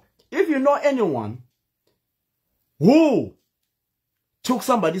 So, if you know anyone who took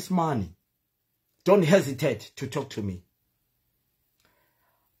somebody's money, don't hesitate to talk to me.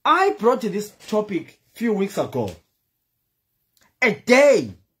 I brought this topic a few weeks ago. A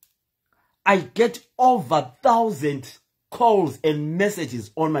day, I get over 1,000 calls and messages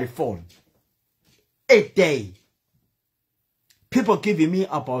on my phone. A day. People giving me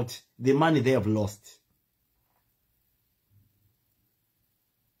about the money they have lost.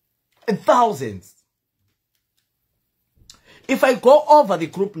 Thousands. If I go over the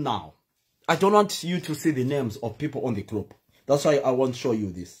group now, I don't want you to see the names of people on the group. That's why I won't show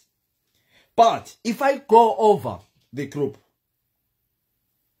you this. But if I go over the group,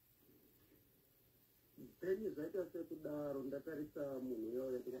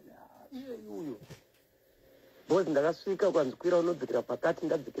 bozi ndakasvika kwanzikwira unodzikira pakati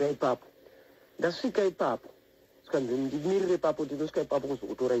ndadzikira ipapo ndasvika ipapo sikanzi ndimirire ipapo ndinosvika ipapo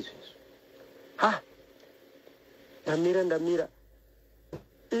kuzokutora izvezvo ha ndamira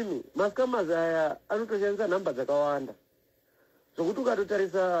imi masikamazi aya anotoshandisa nhamba dzakawanda zvokuti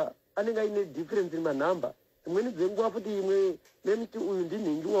ukatotarisa anenge aine difference manhamba dzimweni dzenguva futi imwe nemuti uyu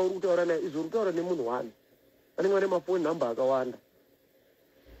ndinhingi wauri kutaura naye izvo uri kutaura nemunhu wani anenge ane mafoni nhamba akawanda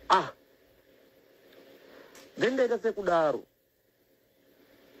then ndaita sekudaro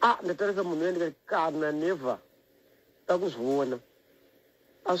ndatarisa munhu uya ndikati kana never takuzviona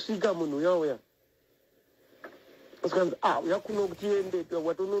asvika munhu uya asikanzi uya kuno kutiende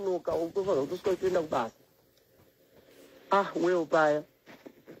watononoka utofanira kutosvika kutoenda kubasa wewo paya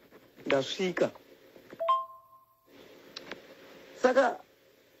ndasvika saka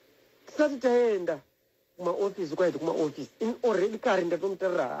tisati taenda kumaofisi kwaiti kumaofisi in already kare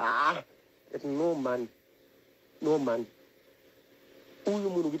ndatomutarira ati no man uyu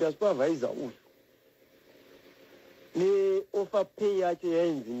munhu kuita supervisor uyu neoffer pay yacho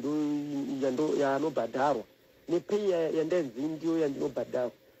yainzi yaanobhadharwa nepay yandainzi ndiyo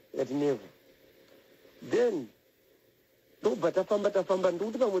yandinobhadharwa yati never then ndobva tafamba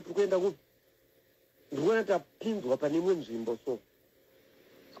ndikuti pamwe tiri kuenda kupi ndikuona tapinzwa pane imwe nzvimbo so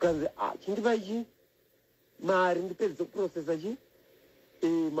sikanzi chindipa ichi mari ndipedze kuprocessa chi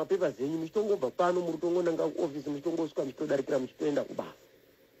mapapers enyu muchitongobva pano muri kutongonanga kuofisi muchitongosvika muchitodarikira muchitoenda kubasa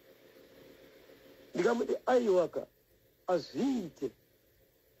ndikamuti aiwaka azviite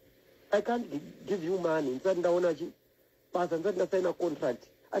I can't give you money ndisati ndaona chi basa ndisati ndasaina contract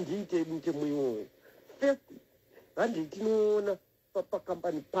handiite mutemo iwowo first handi tinoona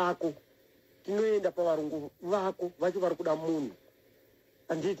pakambani pako tinoenda pavarungu vako vacho vari kuda munhu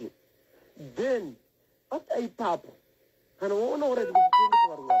handiti then after ipapo kana waona urati kuti tiende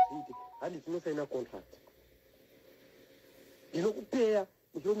pavarungu hazviiti handi tinosaina contract ndinokupeya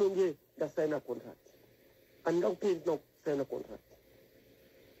muchiononge ndasaina contract handingakupei ndina kusaina contract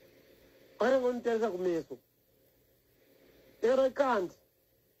vanenge vanotarisa kumeso ero ikanti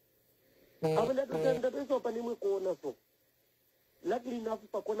apo ndatoiswa pane imwe kona so luckily enough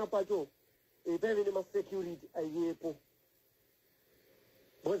pakona pacho paive nemasecurity aivepo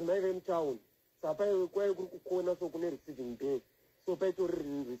because maive mutown saka kwai kuri kukona so kune receiving bay so paitori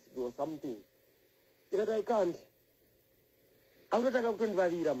receive or something ikati aikanti akutotanga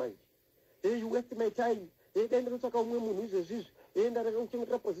kutondivavira manje you waste my time daindinotsvaka umwe munhu izvezvizvi ndareka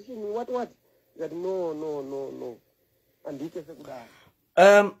kuchengetera position what ikati no handiite sekudaro.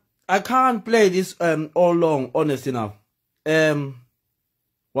 I can't play this all long, honest enough. 1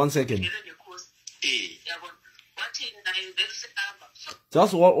 second.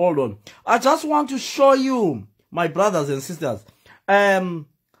 Just hold on. I just want to show you, my brothers and sisters.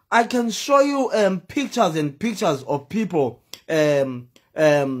 I can show you pictures and pictures of people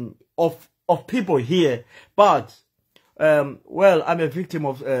of people here, but well, I'm a victim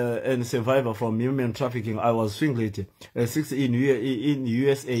of and survivor from human trafficking. I was swinged 16 in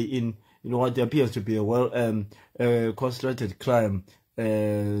USA in what appears to be a well concentrated crime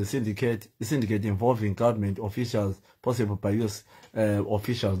syndicate involving government officials, possible by US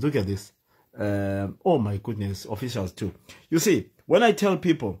officials. Look at this. Oh my goodness, officials too. You see, when I tell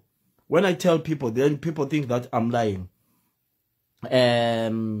people when I tell people, then people think that I'm lying.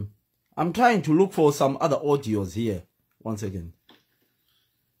 I'm trying to look for some other audios here. One second.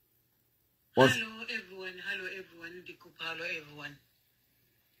 Hello everyone. Hello everyone.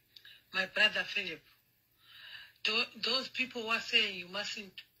 My brother Philip. Those people were saying you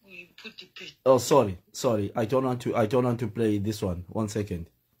mustn't put the picture. Oh, sorry. I don't want to play this one. 1 second.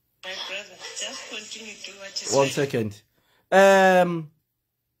 My brother, just continue to watch it. 1 second.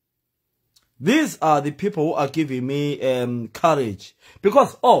 These are the people who are giving me courage.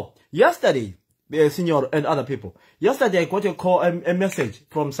 Because, yesterday, Senior and other people, yesterday I got a message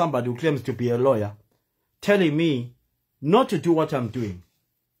from somebody who claims to be a lawyer telling me not to do what I'm doing.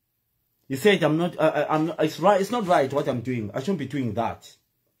 He said it's not right what I'm doing. I shouldn't be doing that.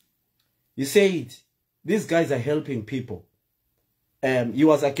 He said these guys are helping people. He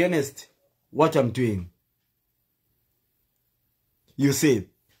was against what I'm doing. You see,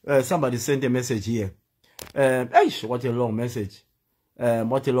 somebody sent a message here. What a long message.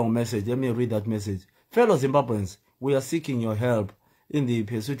 What a long message. Let me read that message. Fellow Zimbabweans, we are seeking your help in the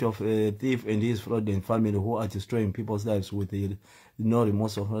pursuit of a thief and his fraudulent family who are destroying people's lives with no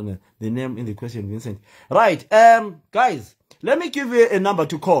remorse of honor. The name in the question, Vincent. Right, guys, let me give you a number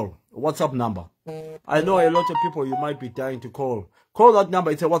to call. WhatsApp number. I know a lot of people you might be dying to call. Call that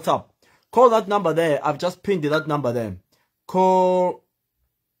number. It's a WhatsApp. Call that number there. I've just pinned that number there. Call.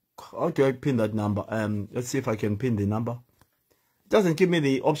 How do I pin that number? Let's see if I can pin the number. It doesn't give me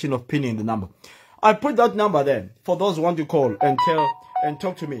the option of pinning the number. I put that number there for those who want to call and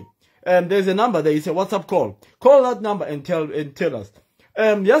talk to me. There's a number there. It's a WhatsApp call. Call that number and tell us.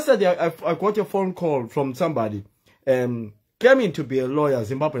 Yesterday I got a phone call from somebody claiming to be a lawyer,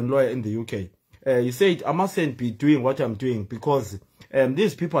 Zimbabwean lawyer in the UK. He said I mustn't be doing what I'm doing because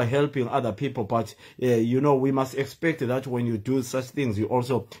these people are helping other people, but you know, we must expect that when you do such things, you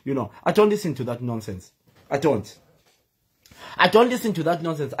also, you know, I don't listen to that nonsense. I don't listen to that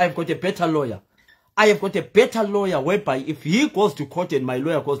nonsense. I've got a better lawyer. I have got a better lawyer whereby if he goes to court and my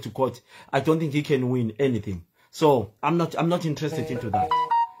lawyer goes to court, I don't think he can win anything. So I'm not interested into that.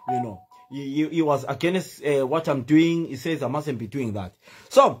 You know, he was against what I'm doing. He says I mustn't be doing that.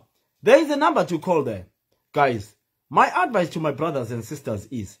 So there is a number to call there, guys. My advice to my brothers and sisters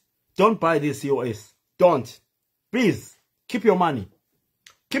is don't buy this COS. Don't. Please keep your money.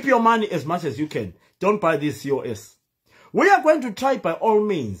 Keep your money as much as you can. Don't buy this COS. We are going to try by all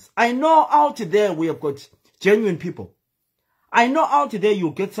means. I know out there we have got genuine people. I know out there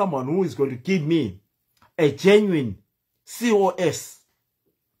you get someone who is going to give me a genuine COS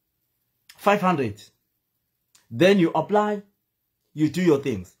 500. Then you apply, you do your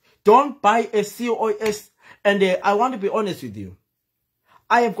things. Don't buy a COS. And I want to be honest with you.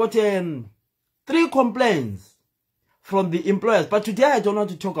 I have got 3 complaints from the employers. But today I don't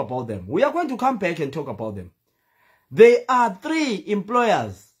want to talk about them. We are going to come back and talk about them. There are 3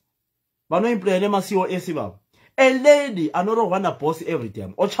 employers. But no employer name COS. A lady, another boss every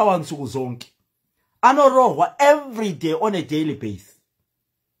time. Ochawan sukuzonki. Another every day on a daily basis.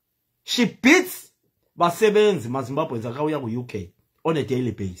 She beats basebenzi maZimbabweans akauya ku UK on a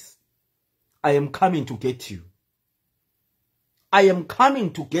daily basis. I am coming to get you. I am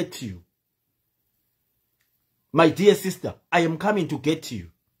coming to get you. My dear sister, I am coming to get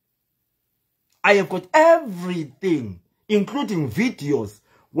you. I have got everything, including videos,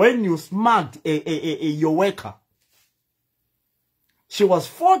 when you smacked your worker. She was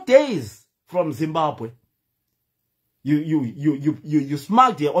 4 days from Zimbabwe. You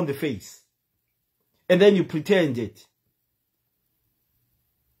smacked her on the face. And then you pretended.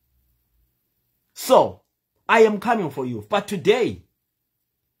 So, I am coming for you. But today,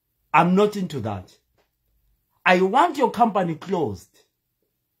 I'm not into that. I want your company closed.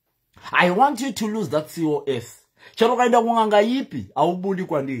 I want you to lose that COS. Charukaenda kunganga yipi, awubudi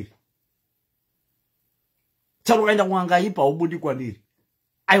kwandiri. Charukaenda kunganga yipi, awubudi kwandiri.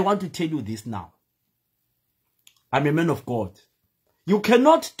 I want to tell you this now. I'm a man of God. You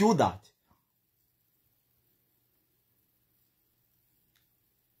cannot do that.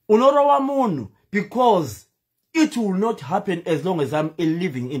 Unorowa munu. Because it will not happen as long as I'm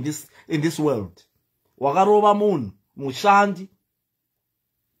living in this world. Wakaroba mun mushandi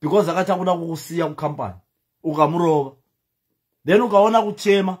because akatakuda kukusiya ku company ukamuroba. Then ukaona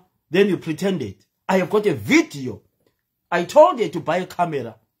kuchema, then you pretended. I have got a video. I told her to buy a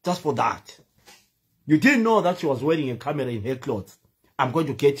camera just for that. You didn't know that she was wearing a camera in her clothes. I'm going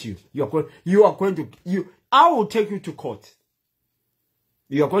to get you. I will take you to court.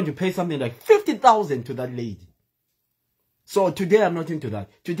 You are going to pay something like 50,000 to that lady. So today I'm not into that.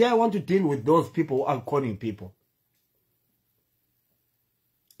 Today I want to deal with those people who are calling people.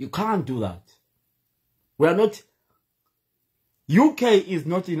 You can't do that. We are not... UK is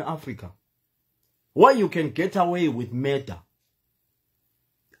not in Africa, where you can get away with murder.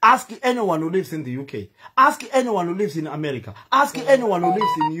 Ask anyone who lives in the UK. Ask anyone who lives in America. Ask anyone who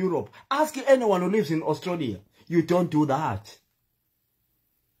lives in Europe. Ask anyone who lives in Australia. You don't do that.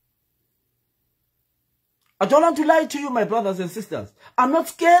 I don't want to lie to you, my brothers and sisters. I'm not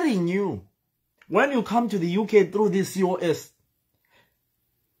scaring you. When you come to the UK through this COS,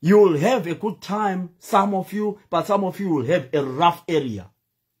 you will have a good time, some of you, but some of you will have a rough area.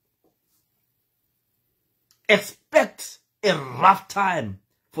 Expect a rough time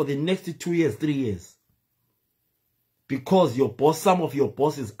for the next 2 years, 3 years. Because your boss, some of your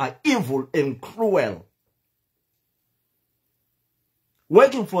bosses are evil and cruel.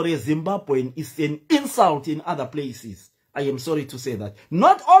 Working for a Zimbabwean is an insult in other places. I am sorry to say that.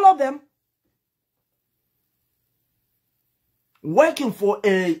 Not all of them. Working for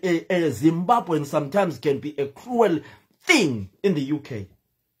a Zimbabwean sometimes can be a cruel thing in the UK.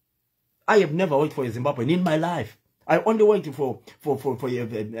 I have never worked for a Zimbabwean in my life. I only worked for a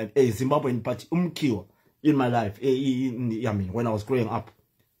Zimbabwean, but umkiwa in my life, when I was growing up.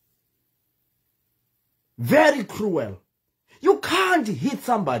 Very cruel. You can't hit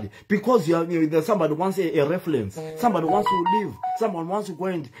somebody because somebody wants a reference. Somebody wants to leave. Someone wants to go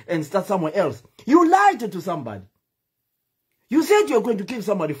and start somewhere else. You lied to somebody. You said you're going to give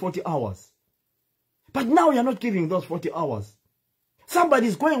somebody 40 hours. But now you're not giving those 40 hours. Somebody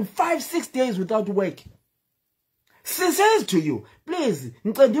is going 5-6 days without work. Says to you, please,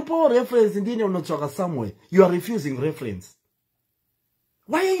 reference somewhere. You are refusing reference.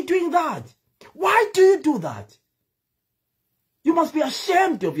 Why are you doing that? Why do you do that? You must be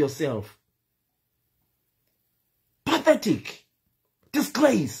ashamed of yourself. Pathetic.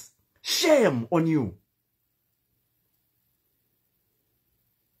 Disgrace. Shame on you.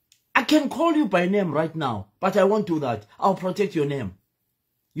 I can call you by name right now, but I won't do that. I'll protect your name.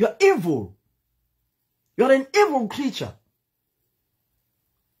 You're evil. You're an evil creature.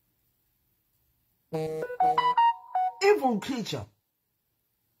 Evil creature.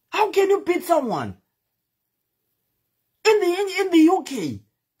 How can you beat someone? In the UK,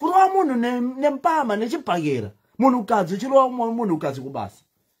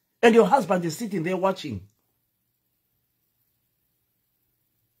 and your husband is sitting there watching.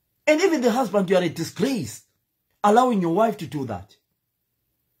 And even the husband, you are a disgrace, allowing your wife to do that.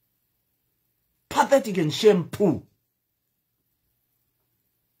 Pathetic and shameful.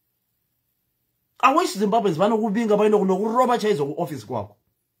 I wish Zimbabweans office.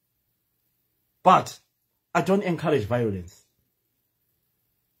 But I don't encourage violence.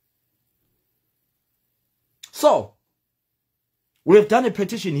 So, we have done a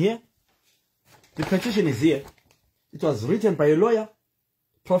petition here. The petition is here. It was written by a lawyer,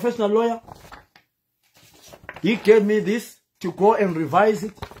 professional lawyer. He gave me this to go and revise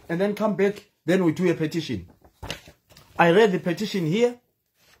it and then come back. Then we do a petition. I read the petition here.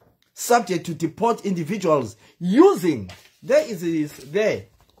 Subject to deport individuals using. There is there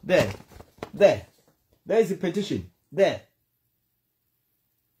is a petition. There.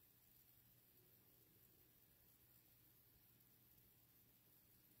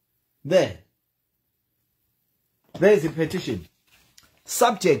 There is a petition.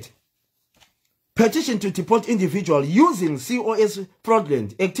 Subject. Petition to deport individual using COS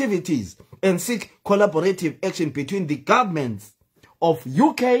fraudulent activities and seek collaborative action between the governments of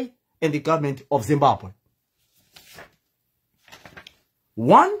UK and the government of Zimbabwe.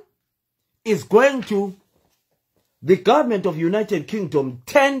 One is going to the government of United Kingdom,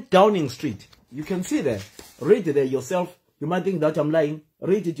 10 Downing Street. You can see there. Read it there yourself. You might think that I'm lying.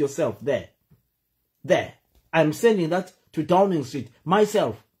 Read it yourself there. There. I'm sending that to Downing Street.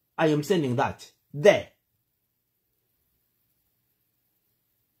 Myself, I am sending that. There.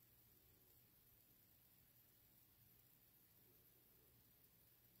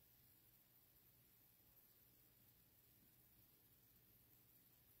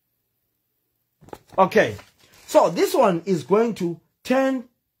 Okay. So this one is going to 10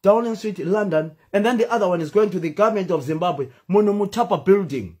 Downing Street, London. And then the other one is going to the government of Zimbabwe. Monumutapa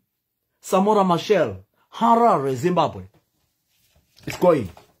Building. Samora Machel. Harare, Zimbabwe. It's going.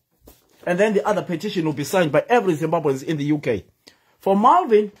 And then the other petition will be signed by every Zimbabwean in the UK. For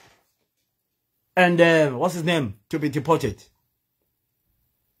Malvin and what's his name to be deported.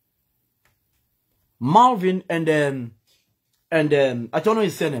 Malvin and I don't know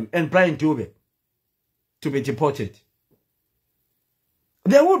his surname, and Brian Dube to be deported.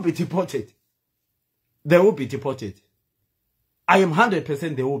 They will be deported. They will be deported. I am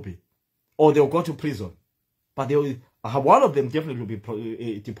 100% they will be. Or they'll go to prison. But one of them definitely will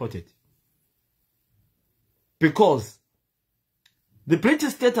be deported. Because the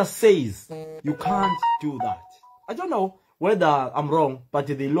British status says you can't do that. I don't know whether I'm wrong, but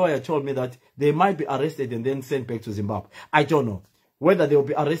the lawyer told me that they might be arrested and then sent back to Zimbabwe. I don't know. Whether they will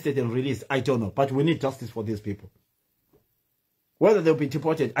be arrested and released, I don't know. But we need justice for these people. Whether they'll be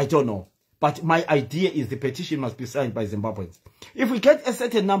deported, I don't know. But my idea is the petition must be signed by Zimbabweans. If we get a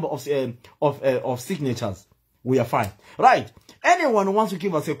certain number of signatures, we are fine. Right. Anyone who wants to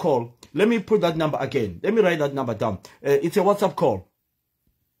give us a call, let me put that number again. Let me write that number down. It's a WhatsApp call.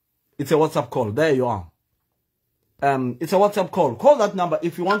 It's a WhatsApp call. There you are. It's a WhatsApp call. Call that number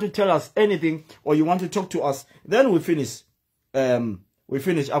if you want to tell us anything or you want to talk to us. Then we finish.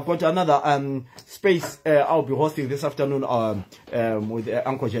 I've got another space I'll be hosting this afternoon with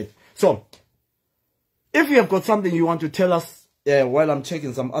Uncle Jet. So, if you have got something you want to tell us while I'm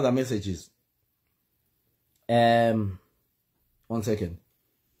checking some other messages. 1 second.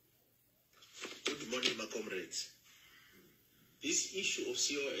 Good morning, my comrades. This issue of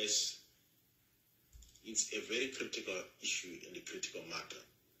COS is a very critical issue and a critical matter.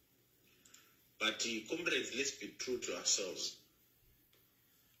 But comrades, let's be true to ourselves.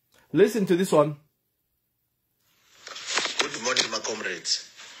 Listen to this one. Good morning, my comrades.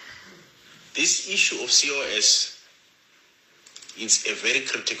 This issue of COS is a very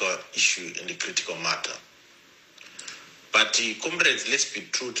critical issue and a critical matter. But comrades, let's be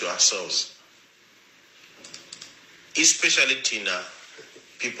true to ourselves. Especially Tina,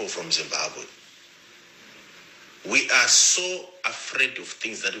 people from Zimbabwe. We are so afraid of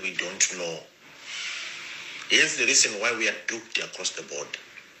things that we don't know. Here's the reason why we are duped across the board.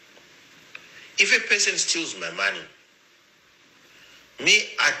 If a person steals my money,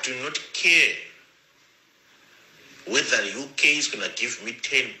 I do not care whether the UK is going to give me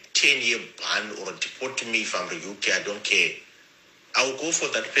 10-year ban or deport me if I'm the UK. I don't care. I'll go for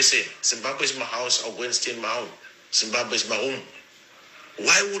that person. Zimbabwe is my house. I'll go and stay in my home. Zimbabwe is my home.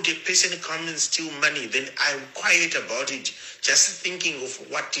 Why would a person come and steal money? Then I'm quiet about it, just thinking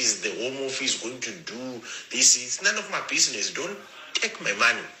of what is the Home Office going to do. This is none of my business. Don't take my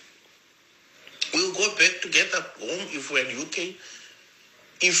money. We'll go back together home if we're in UK.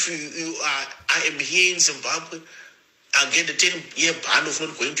 If I am here in Zimbabwe, I'll get a 10-year ban of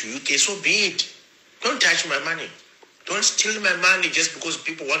not going to UK. So be it. Don't touch my money. Don't steal my money just because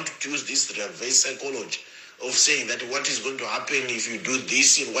people want to use this reverse psychology of saying that what is going to happen if you do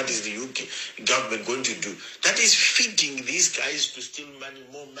this and what is the UK government going to do. That is feeding these guys to steal money,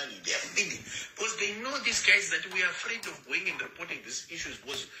 more money. They are feeding. Because they know these guys that we are afraid of going and reporting these issues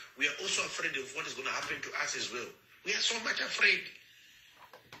because we are also afraid of what is going to happen to us as well. We are so much afraid.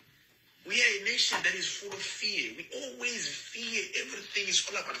 We are a nation that is full of fear. We always fear. Everything is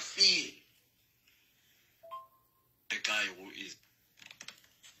all about fear. The guy who is...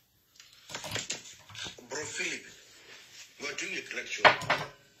 Bro Philip, you are doing a great job.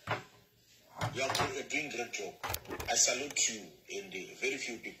 You are doing a great job. I salute you and the very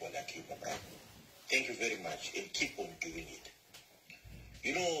few people like you, my brother. Thank you very much and keep on doing it.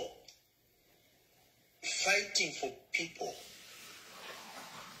 You know, fighting for people,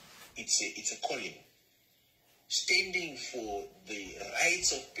 it's a calling. Standing for the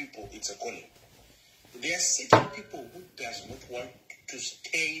rights of people, it's a calling. There are certain people who does not want to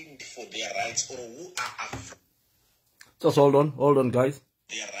stand for their rights or who are afraid. Just hold on, guys.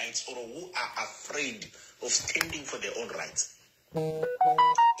 Their rights or who are afraid of standing for their own rights.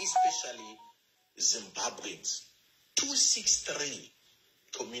 Especially Zimbabweans. 263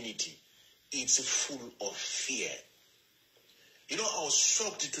 community, it's full of fear. You know, I was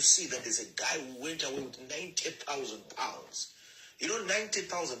shocked to see that there's a guy who went away with 90,000 pounds. You know,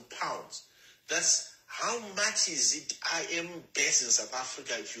 90,000 pounds. That's how much is it IM base in South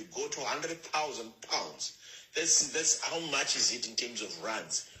Africa if you go to 100,000 pounds? That's how much is it in terms of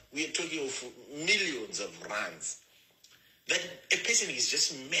rands. We are talking of millions of rands. That a person is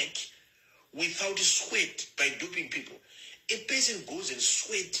just make without sweat by duping people. A person goes and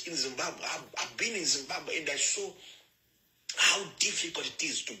sweat in Zimbabwe. I've been in Zimbabwe and I saw how difficult it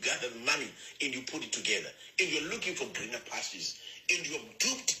is to gather money and you put it together. And you're looking for greener pastures. And you're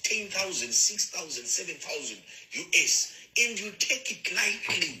duped 10,000, 6,000, 7,000 US. And you take it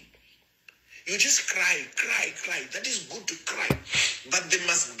lightly. You just cry. That is good to cry. But there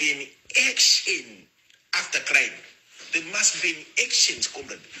must be an action after crying. There must be an actions,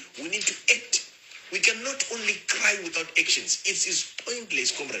 comrade. We need to act. We cannot only cry without actions. It is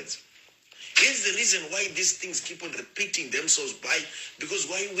pointless, comrades. Here's the reason why these things keep on repeating themselves because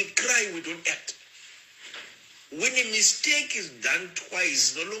while we cry, we don't act. When a mistake is done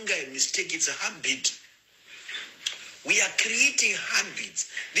twice, no longer a mistake, it's a habit. We are creating habits.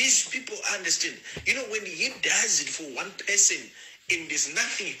 These people understand. You know, when he does it for one person and there's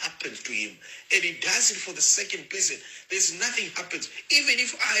nothing happens to him, and he does it for the second person, there's nothing happens. Even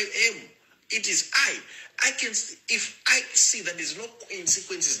if it is I can, if I see that there's no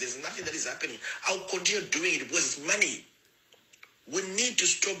consequences, there's nothing that is happening, I'll continue doing it because it's money. We need to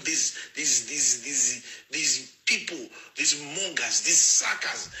stop these people, these mongers, these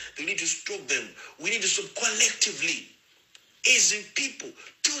suckers. We need to stop them. We need to stop collectively. As in people,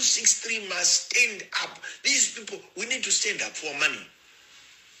 263 must stand up. These people, we need to stand up for money.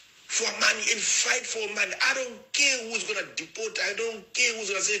 For money and fight for money. I don't care who's going to deport. I don't care who's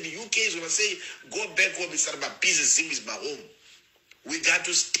going to say the UK is going to say, go back home, it's about business, is my home. We got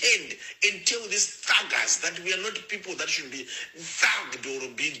to stand and tell these thuggers that we are not people that should be thugged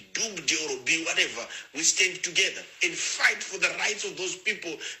or be doomed or be whatever. We stand together and fight for the rights of those people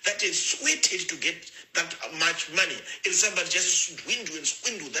that have sweated to get that much money. And somebody just swindle and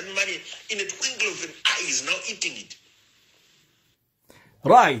swindle that money in a twinkle of an eye is now eating it.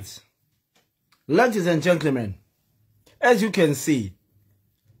 Right. Ladies and gentlemen, as you can see,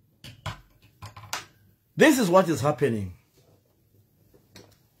 this is what is happening.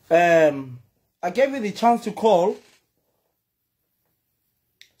 I gave you the chance to call,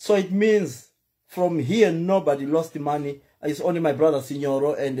 so it means from here nobody lost the money. It's only my brother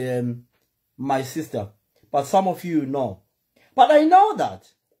Signoro and my sister, but some of you know. But I know that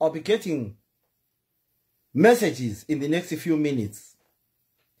I'll be getting messages in the next few minutes.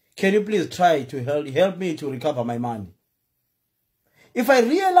 Can you please try to help me to recover my money? If I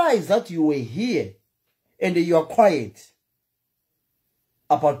realize that you were here and you are quiet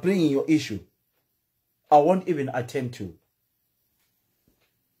about bringing your issue, I won't even attempt to.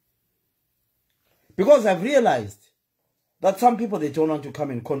 Because I've realized that some people, they don't want to come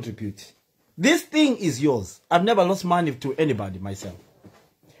and contribute. This thing is yours. I've never lost money to anybody myself.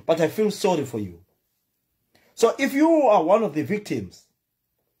 But I feel sorry for you. So if you are one of the victims,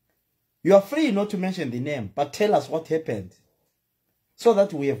 you are free not to mention the name, but tell us what happened, so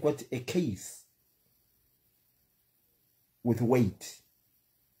that we have got a case with weight.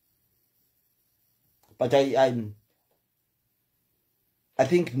 But I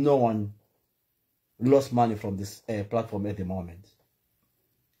think no one lost money from this platform at the moment.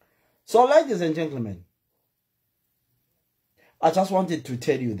 So, ladies and gentlemen, I just wanted to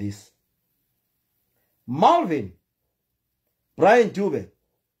tell you this. Marvin, Brian Dube,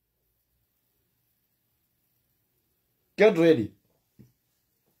 get ready.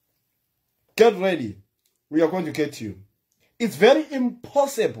 Get ready. We are going to get you. It's very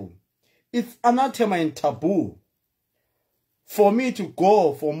impossible. It's anathema and taboo for me to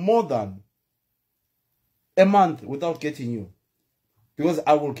go for more than a month without getting you. Because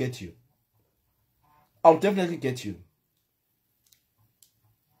I will get you. I'll definitely get you.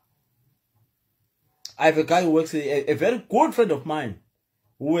 I have a guy who works, a very good friend of mine,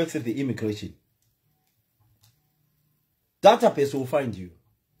 who works at the immigration. Database will find you.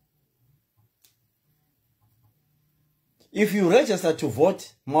 If you register to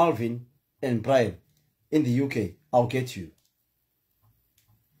vote Marvin and Brian in the UK, I'll get you.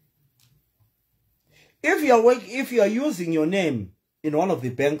 If you are using your name in one of the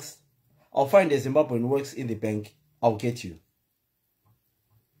banks, I'll find a Zimbabwean who works in the bank, I'll get you.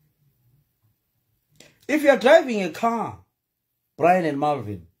 If you are driving a car, Brian and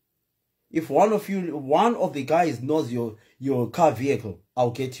Marvin, if one of the guys knows your car vehicle,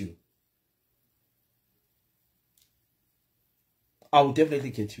 I'll get you. I will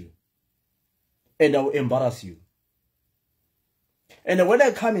definitely get you. And I will embarrass you. And when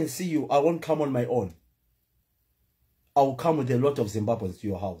I come and see you, I won't come on my own. I will come with a lot of Zimbabweans to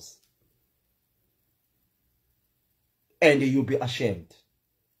your house. And you'll be ashamed.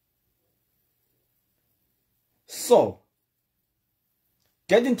 So,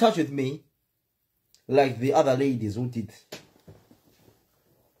 get in touch with me like the other ladies who did.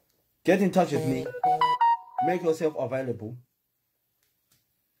 Get in touch with me. Make yourself available.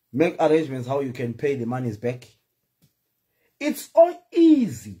 Make arrangements how you can pay the monies back. It's all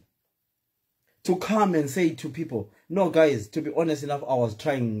easy to come and say to people, no guys, to be honest enough, I was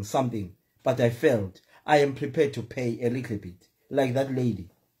trying something, but I failed. I am prepared to pay a little bit, like that lady.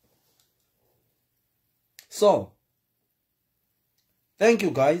 So, thank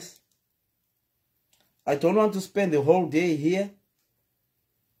you guys. I don't want to spend the whole day here.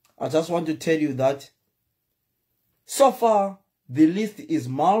 I just want to tell you that so far, the list is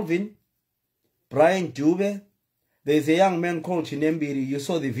Marvin, Brian Dube. There's a young man called Chinembiri. You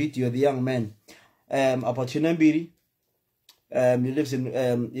saw the video, the young man about Chinembiri. He lives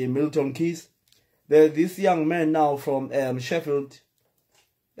in Milton Keys. This young man now from Sheffield.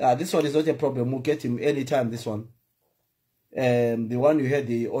 This one is not a problem. We'll get him anytime, this one. The one you heard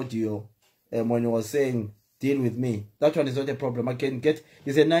the audio when he was saying, deal with me. That one is not a problem. I can get,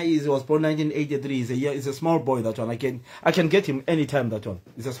 he was born 1983. He's a small boy, that one. I can get him anytime, that one.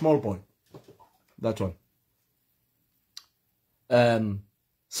 He's a small boy. That one.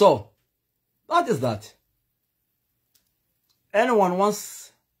 So, that is that. Anyone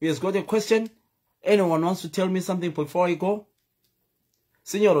wants, he has got a question? Anyone wants to tell me something before I go?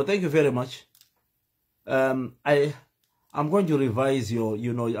 Signoro, thank you very much. I'm going to revise your,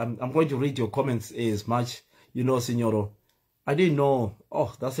 I'm going to read your comments as much, Signoro. I didn't know.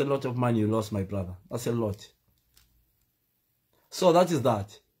 Oh, that's a lot of money you lost, my brother. That's a lot. So that is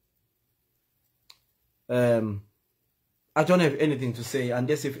that. I don't have anything to say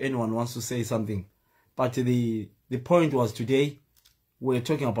unless if anyone wants to say something. But the point was today, we're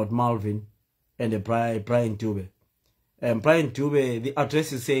talking about Malvin and Brian Dube. And Brian Dube, the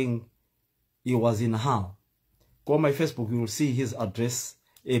address is saying he was in Hull. Go on my Facebook, you will see his address,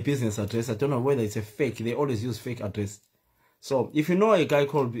 a business address. I don't know whether it's a fake. They always use fake address. So if you know a guy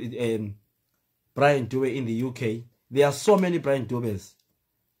called Brian Dube in the UK, there are so many Brian Dubes.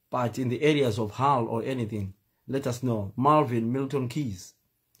 But in the areas of Hull or anything, let us know. Malvin, Milton Keys,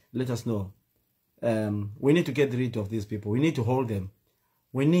 let us know. We need to get rid of these people. We need to hold them.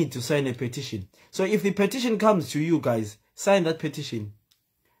 We need to sign a petition. So if the petition comes to you guys, sign that petition.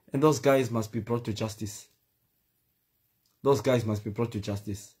 And those guys must be brought to justice. Those guys must be brought to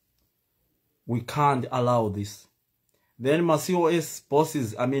justice. We can't allow this. Then my COS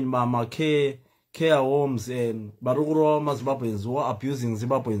bosses, I mean, my care homes and Baruguro Zimbabweans who are abusing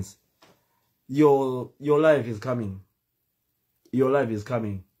Zimbabweans. Your life is coming. Your life is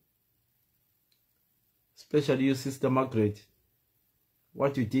coming. Especially you, Sister Margaret.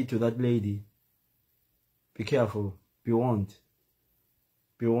 What you did to that lady. Be careful. Be warned.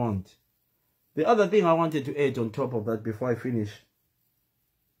 Be warned. The other thing I wanted to add on top of that before I finish.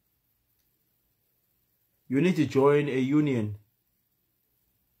 You need to join a union.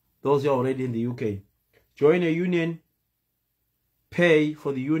 Those who are already in the UK. Join a union. Pay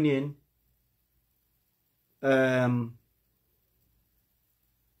for the union.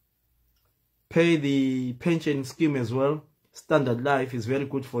 Pay the pension scheme as well. Standard Life is very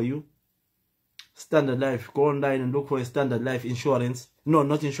good for you. Standard Life. Go online and look for a Standard Life insurance. No,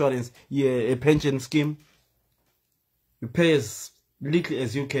 not insurance. Yeah, a pension scheme. You pay as little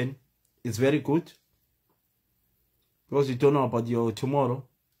as you can. It's very good. Because you don't know about your tomorrow.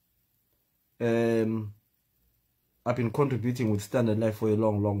 I've been contributing with Standard Life for a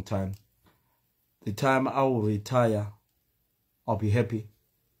long, long time. The time I will retire, I'll be happy.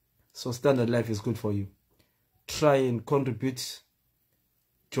 So Standard Life is good for you. Try and contribute.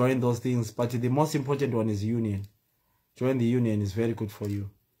 Join those things. But the most important one is union. Join the union is very good for you.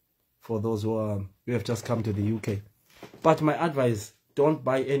 For those who have just come to the UK. But my advice, don't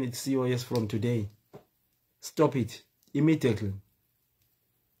buy any COS from today. Stop it. Immediately.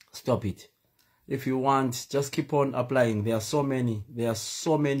 Stop it. If you want, just keep on applying. There are so many. There are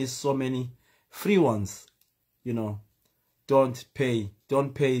so many free ones. Don't pay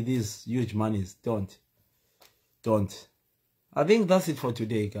these huge monies. Don't. I think that's it for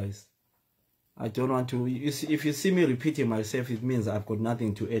today, guys. I don't want to. If you see me repeating myself, it means I've got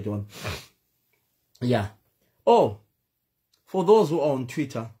nothing to add on. Yeah. Oh, for those who are on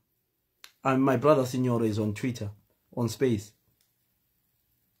Twitter, and my brother Signora is on Twitter, on Space.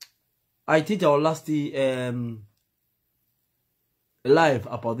 I did our last live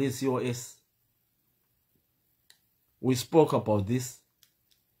about this COS. We spoke about this.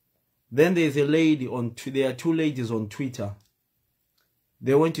 Then there's a lady on, there are two ladies on Twitter.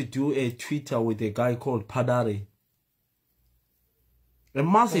 They went to do a Twitter with a guy called Padare. A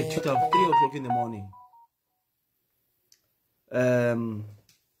massive Twitter at 3 o'clock in the morning.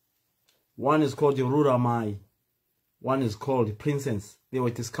 One is called Rura Mai. One is called Princess. They were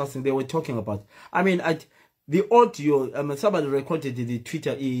discussing, they were talking about. I mean, the audio, somebody recorded the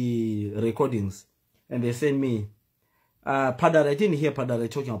Twitter recordings. And they sent me, Padare, I didn't hear Padare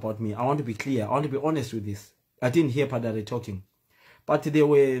talking about me. I want to be clear. I want to be honest with this. I didn't hear Padare talking. But there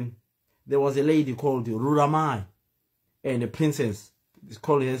was a lady called Ruramai and a princess. She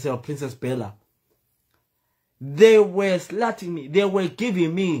called herself Princess Bella. They were slating me. They were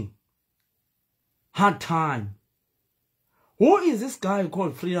giving me hard time. Who is this guy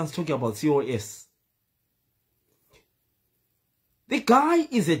called Freelance talking about COS? The guy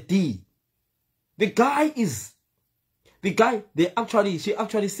is a D. She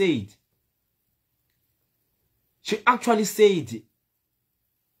actually said,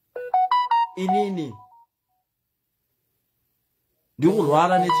 inini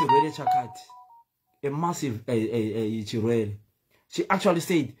ndikurwara nechirwere chakati, a massive chirwere. She actually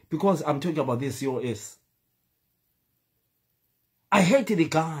said, because I'm talking about this COS, I hate the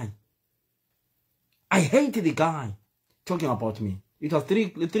guy. I hate the guy talking about me. It was 3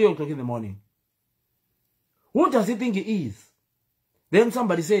 o'clock in the morning. Who does he think he is? Then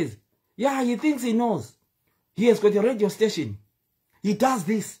somebody says, yeah, he thinks he knows. He has got a radio station. He does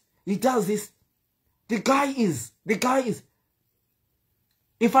this. He does this. The guy is.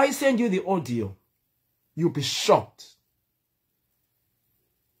 If I send you the audio, you'll be shocked.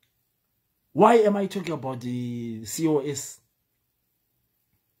 Why am I talking about the COS?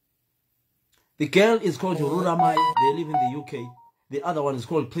 The girl is called Ruramai. They live in the UK. The other one is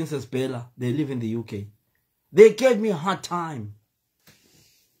called Princess Bella. They live in the UK. They gave me a hard time.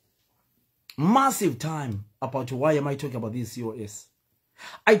 Massive time about why am I talking about this COS.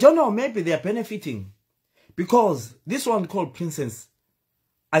 I don't know, maybe they are benefiting. Because this one called Princess,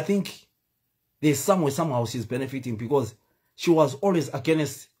 I think there's somehow she's benefiting, because she was always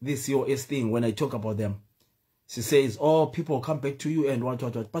against this COS thing when I talk about them. She says, oh, people come back to you and what.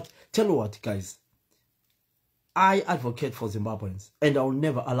 But tell you what, guys. I advocate for Zimbabweans and I will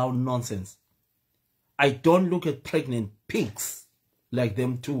never allow nonsense. I don't look at pregnant pigs like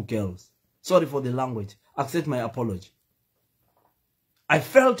them two girls. Sorry for the language. Accept my apology. I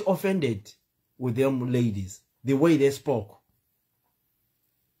felt offended with them ladies, the way they spoke.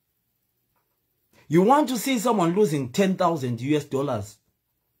 You want to see someone losing 10,000 US dollars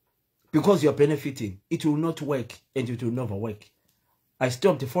because you're benefiting. It will not work and it will never work. I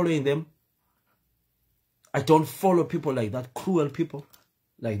stopped following them. I don't follow people like that, cruel people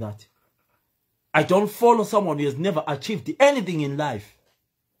like that. I don't follow someone who has never achieved anything in life.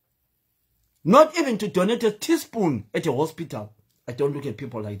 Not even to donate a teaspoon at a hospital. I don't look at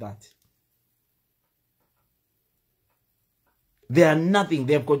people like that. They are nothing.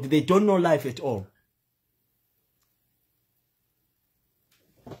 They don't know life at all.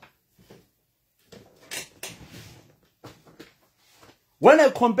 When I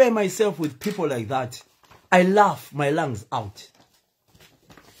compare myself with people like that, I laugh my lungs out.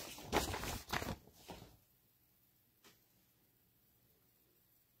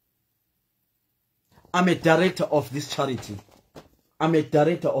 I'm a director of this charity. I'm a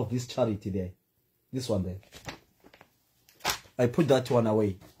director of this charity there. This one there. I put that one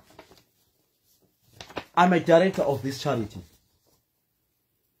away. I'm a director of this charity.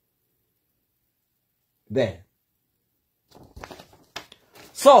 There.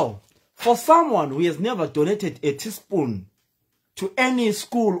 So, for someone who has never donated a teaspoon to any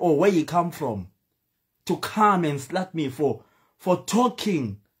school or where you come from, to come and slap me for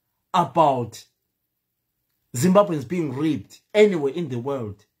talking about Zimbabweans being raped anywhere in the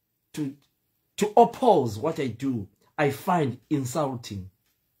world, to oppose what I do, I find insulting,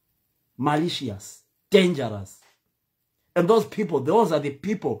 malicious, dangerous. And those people, those are the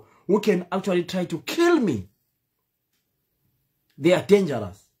people who can actually try to kill me. They are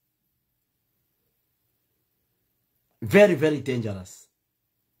dangerous. Very, very dangerous.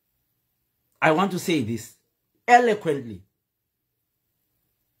 I want to say this eloquently,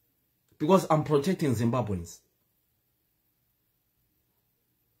 because I'm protecting Zimbabweans.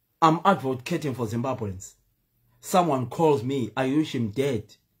 I'm advocating for Zimbabweans. Someone calls me, I wish him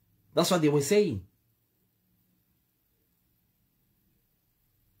dead. That's what they were saying.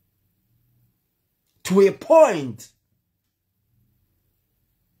 To a point.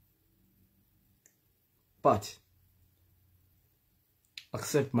 But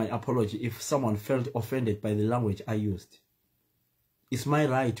accept my apology if someone felt offended by the language I used. It's my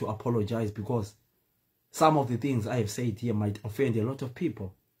right to apologize, because some of the things I have said here might offend a lot of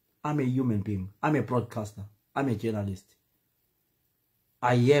people. I'm a human being. I'm a broadcaster. I'm a journalist.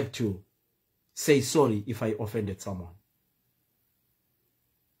 I have to say sorry if I offended someone.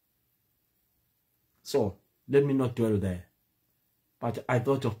 So, let me not dwell there. But I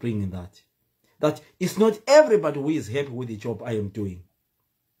thought of bringing that. That it's not everybody who is happy with the job I am doing.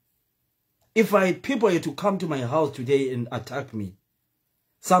 If people are to come to my house today and attack me,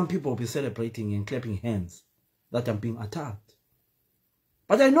 some people will be celebrating and clapping hands that I'm being attacked.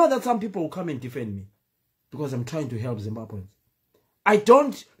 But I know that some people will come and defend me because I'm trying to help Zimbabweans. I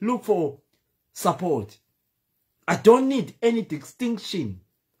don't look for support. I don't need any distinction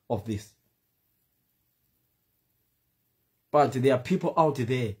of this. But there are people out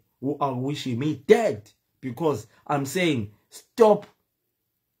there who are wishing me dead because I'm saying stop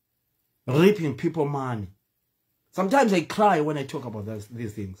ripping people money. Sometimes I cry when I talk about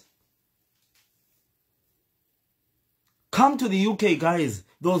these things. Come to the UK, guys,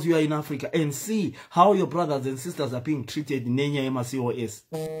 those who are in Africa, and see how your brothers and sisters are being treated in Nenya COS.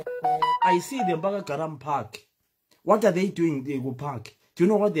 I see them back at Garam Park. What are they doing in the park? Do you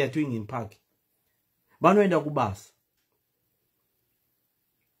know what they are doing in park? Banoenda kubas.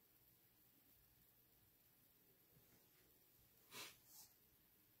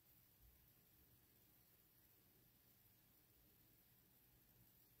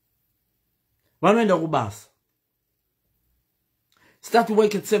 Banoenda kubas. Start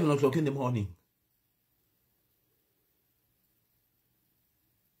work at 7 o'clock in the morning.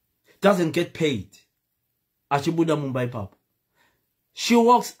 Doesn't get paid. Achibuda Mumbai Pap. She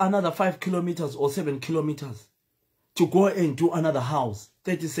walks another 5 kilometers or 7 kilometers to go and do another house.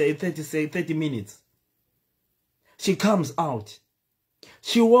 30 minutes. She comes out.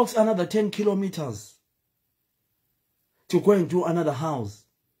 She walks another 10 kilometers to go and do another house.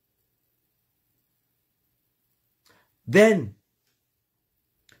 Then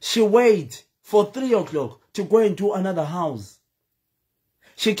she waits for 3 o'clock to go and do another house.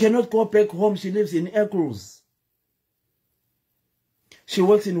 She cannot go back home. She lives in Eccles. She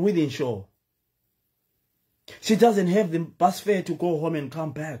works in Wythenshawe. She doesn't have the bus fare to go home and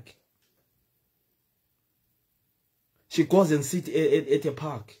come back. She goes and sits at a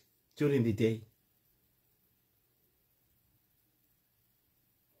park during the day.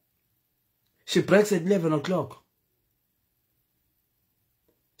 She breaks at 11 o'clock.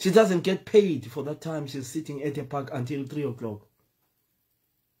 She doesn't get paid for that time. She's sitting at a park until 3 o'clock.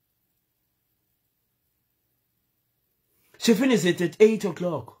 She finishes it at 8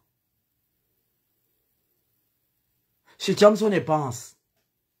 o'clock. She jumps on a bus.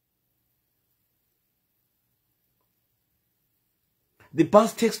 The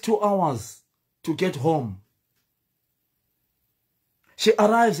bus takes 2 hours to get home. She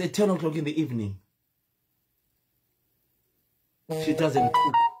arrives at 10 o'clock in the evening. She doesn't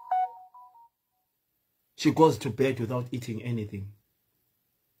cook. She goes to bed without eating anything.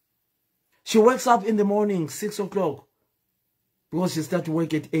 She wakes up in the morning, 6 o'clock, because she starts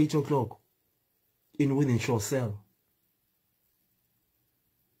work at 8 o'clock in Wythenshawe cell.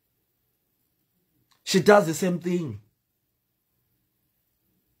 She does the same thing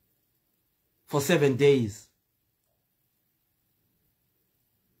for 7 days.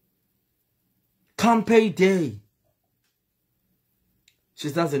 Come payday, she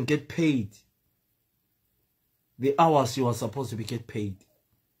doesn't get paid the hours she was supposed to be get paid.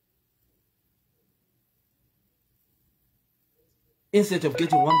 Instead of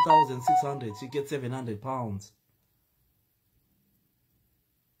getting 1,600, she gets 700 pounds.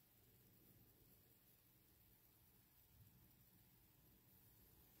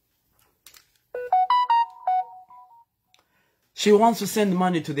 She wants to send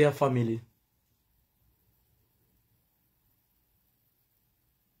money to their family.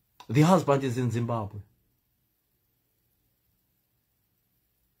 The husband is in Zimbabwe.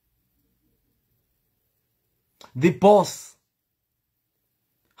 The boss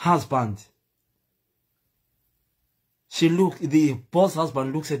husband, the boss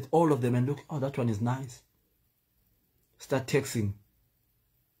husband looks at all of them and look, oh, that one is nice. Start texting.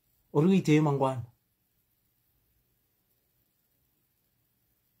 Oruite mangwana.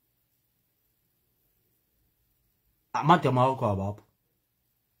 Amadama wako abapo.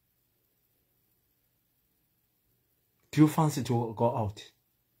 Do you fancy to go out?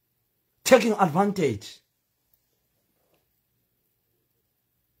 Taking advantage.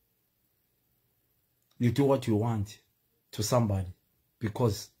 You do what you want to somebody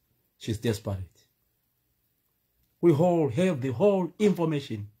because she's desperate. We all have the whole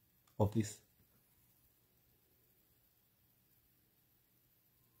information of this.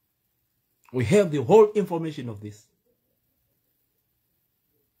 We have the whole information of this.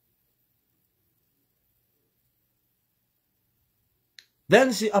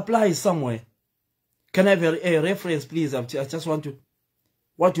 Then she applies somewhere. Can I have a reference, please? I just want to...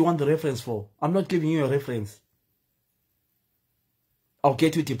 What do you want the reference for? I'm not giving you a reference. I'll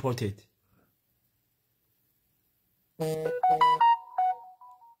get you deported.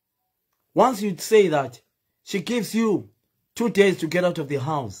 Once you say that, she gives you 2 days to get out of the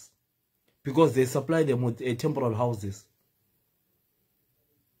house because they supply them with temporal houses.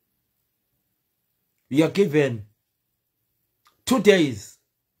 You are given 2 days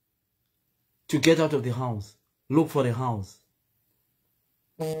to get out of the house. Look for a house.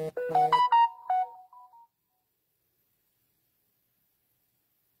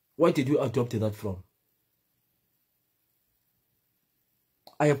 Where did you adopt that from?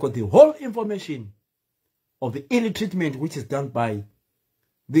 I have got the whole information of the ill treatment which is done by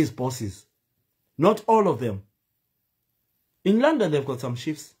these bosses. Not all of them. In London, they've got some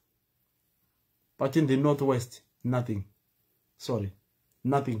shifts. But in the northwest, nothing. Sorry,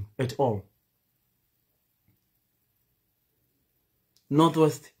 nothing at all.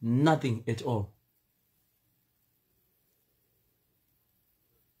 Northwest, nothing at all.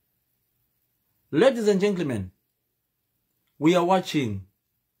 Ladies and gentlemen, we are watching.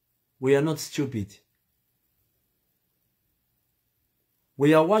 We are not stupid.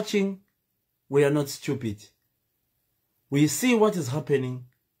 We are watching. We are not stupid. We see what is happening.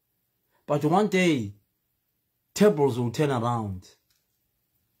 But one day, tables will turn around.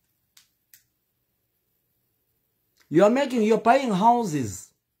 You're buying houses.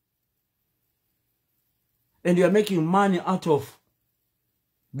 And you're making money out of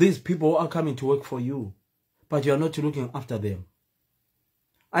these people who are coming to work for you. But you're not looking after them.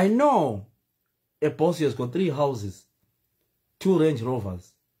 I know a boss has got 3 houses, 2 Range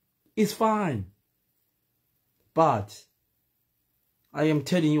Rovers. It's fine. But I am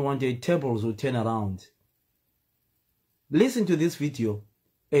telling you, one day tables will turn around. Listen to this video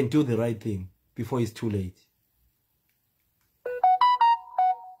and do the right thing before it's too late.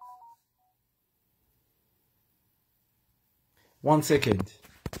 One second.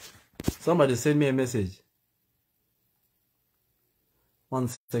 Somebody send me a message. One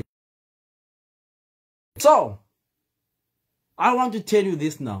second. So, I want to tell you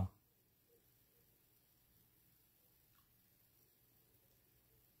this now.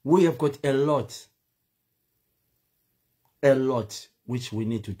 We have got a lot which we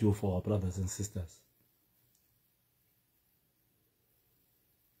need to do for our brothers and sisters.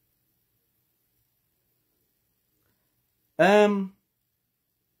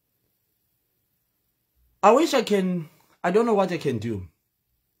 I wish I don't know what I can do.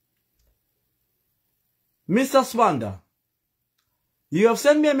 Mr. Swanda, you have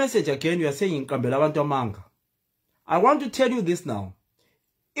sent me a message again. You are saying, I want to tell you this now.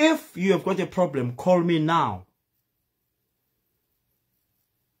 If you have got a problem, call me now.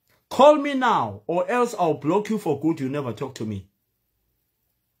 Call me now, or else I'll block you for good. You never talk to me.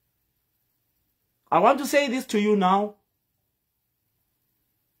 I want to say this to you now.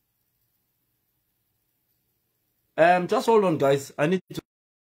 Just hold on, guys. I need to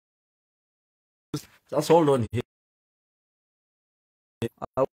just hold on here.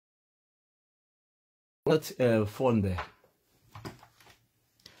 I got a phone there.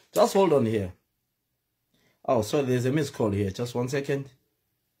 Just hold on here. Oh, sorry, there's a missed call here. Just 1 second.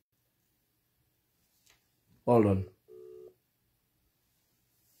 Hold on.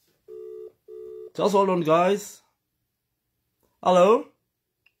 Just hold on, guys. Hello?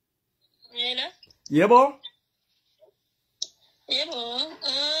 Hello? Yebo? Yebo.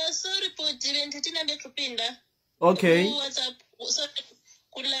 Sorry, but ndithina ndekupinda. Okay. WhatsApp, sorry,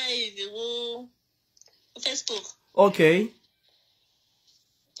 ku-live, Facebook. Okay.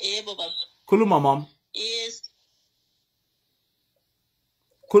 Yebo, baba. Kuluma, mom. Yes.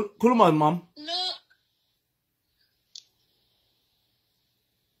 Kuluma, mom. No.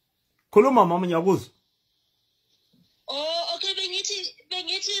 Kuluma, mom, ngiyakuzwa. Oh, okay,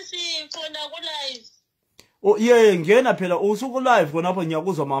 bengithi sifona ku-live. Oh, yeah, ngena phela usuku live khonapho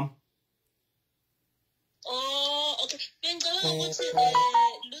ngiyakuzwa, mom. Oh, okay. Bengicela ukuthi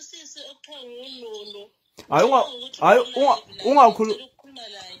lusisi okuthiwa nguNunu.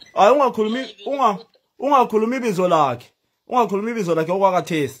 Ungakhulumi ibizo lakhe. Ungakhulumi ibizo lakhe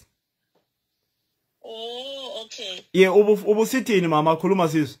okwakathesi. Oh, okay. Yeah, ubusithini mama, khuluma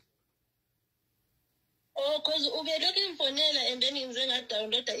sisi. Oh, cause ubelokhu imfonela and then ngize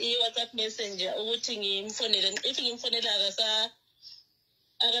ngadownloada i-WhatsApp Messenger ukuthi ngimfonele. If ngimfonela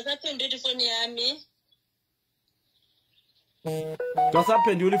akasaphenduli ifoni yami.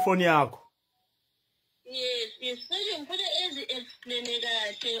 Kasaphendula ifoni yakho. Yes. Manje ngifuna explain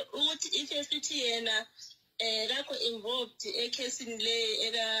kahle ukuthi if esithi yena kakho involved ekhesini le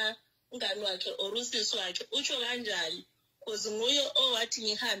eka ngani wakhe or usisi wakhe utsho kanjani because nguye owathi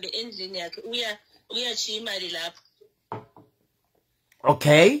ngihambe endlini yakhe uyachiya imali lapho.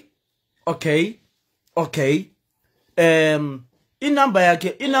 Okay. Inamba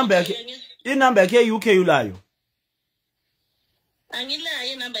yakhe UK ulayo.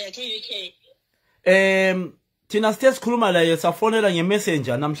 Angilayo inamba yakhe UK. Thina sithe sikhuluma laye safonela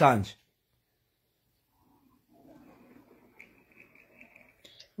ngeMessenger namhlanje.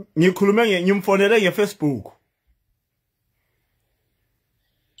 Ngimfonele ngeFacebook.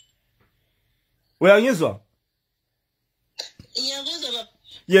 Uyangizwa? Ngiyakuzwa baba.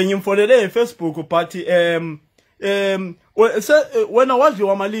 Yeah, ngimfonele ngeFacebook but wena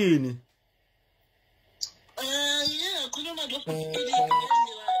wadliwa malini? Ngiyakhuluma lo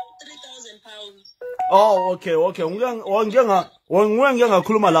 3,000 pounds. Oh, okay.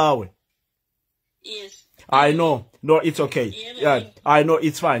 Yes. I know. No, it's okay. Yeah, I know,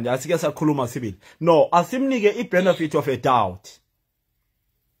 it's fine. I guess I kuluma civil. No, asimnike I benefit of a doubt.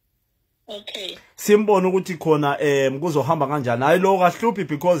 Okay. Simbona ukuthi khona kuzohamba kanjani. Hayi lo kahluphi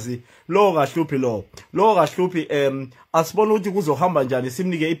because lo kahluphi asibona ukuthi kuzohamba njani,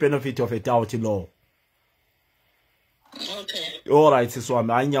 simnike I benefit of a doubt lo. Okay. All right,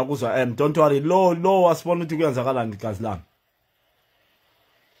 siswami. Hayi ngiyakuzwa. Don't worry. Lo asibona ukuthi kuyenzakalani gazi lami.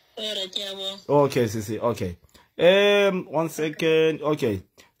 Alright, yabo. Okay, sisi. Okay. 1 second. Okay.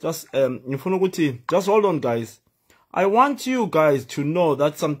 Just just hold on, guys. I want you guys to know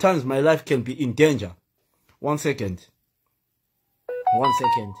that sometimes my life can be in danger. 1 second. 1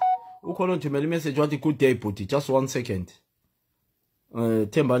 second. Ukhona uthumela message wathi good day buddy. Just 1 second.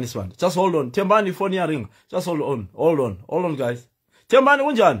 Tembani swan. Just hold on. Tembani phone ya ring. Just hold on. Hold on guys. Tembani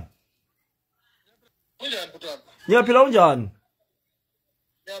unjani? Unjani butwana? Ngiyaphila unjani?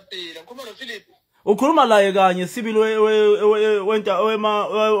 Ngiyaphila. Ngikhuluma no Philip. Ukhuluma laye kanye sibili wenta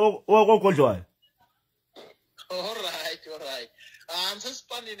wakogodlwayo. All right.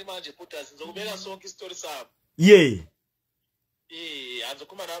 Ngisespanini manje butwana sizokubeka sonke istory sami. Yeah.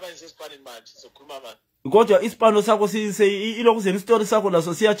 Azokhuluma nabanye sespanini manje sizokhuluma manje. Kodwa isipano sakho ilokhu zeni story sakho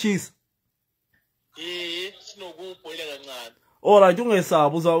laso siyachisa. Sinokubhoyila kancane. Alright,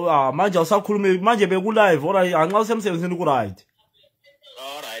 ungesabi uza manje awusakhulumi manje beku live. Alright, anxa usemsebenzini ku right.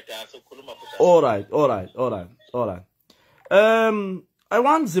 Alright, asokhuluma butwana. Alright. I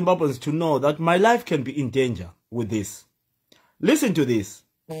want Zimbabweans to know that my life can be in danger with this. Listen to this.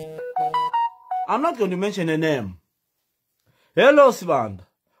 I'm not going to mention a name. Hello Sibanda.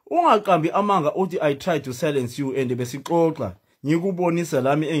 Ungaqambi amanga uthi I tried to silence you and besixoxa ngikubonisa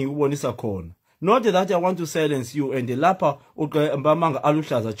lami engikubonisa khona. Not that I want to silence you and lapha uqambamanga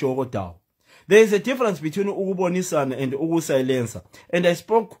aluhlaza tshoko dawo. There is a difference between ukubonisana and ukusilencer. And I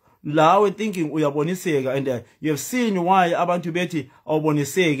spoke lawe thinking uyaboniseka and you have seen why abantu bethi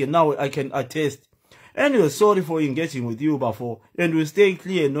awuboniseki. Now I can attest. Anyway, sorry for engaging with you before and we stay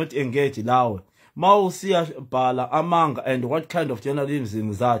clear not engage lawe. Mausia bala amanga and what kind of journalism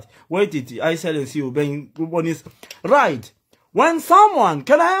is that? Where did I silence you? Right. When someone,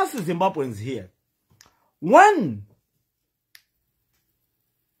 can I ask the Zimbabweans here? When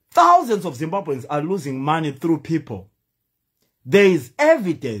thousands of Zimbabweans are losing money through people, there is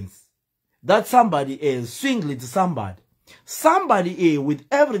evidence that somebody is swindling somebody. Somebody with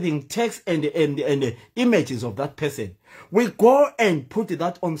everything, text and images of that person. We go and put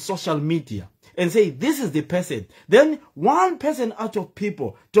that on social media and say, this is the person. Then one person out of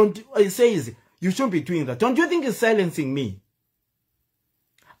people says, you shouldn't be doing that. Don't you think it's silencing me?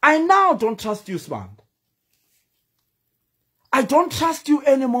 I now don't trust you, Swan. I don't trust you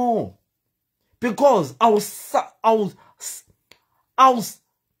anymore. Because I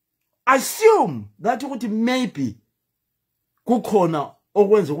assume that would maybe kukhona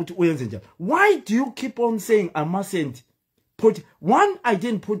okwenza ukuthi uyenze njani. Why do you keep on saying I mustn't put one? I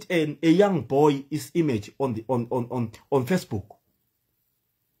didn't put a young boy's image on Facebook,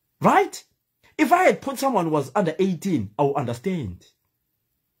 right? If I had put someone who was under 18, I would understand.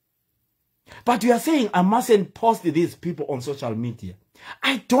 But you are saying I mustn't post these people on social media.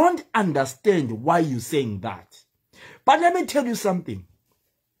 I don't understand why you're saying that. But let me tell you something.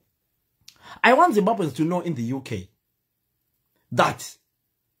 I want Zimbabweans to know in the UK that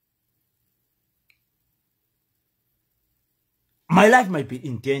my life might be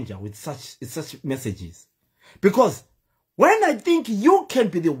in danger with such messages. Because when I think you can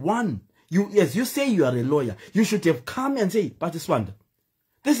be the one, as you say you are a lawyer, you should have come and say, but Swanda,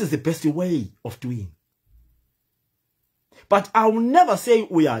 this is the best way of doing. But I will never say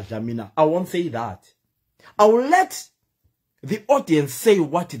we are Jamina. I won't say that. I will let the audience say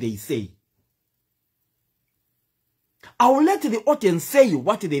what they say. I will let the audience say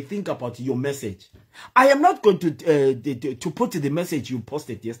what they think about your message. I am not going to put the message you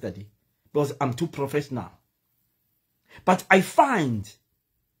posted yesterday because I'm too professional. But I find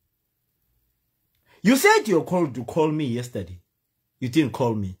you said you were called to call me yesterday. You didn't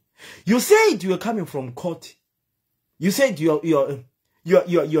call me. You said you were coming from court. You said you're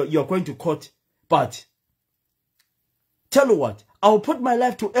going to court. But tell you what, I'll put my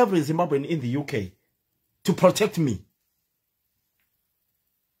life to every Zimbabwean in the UK to protect me.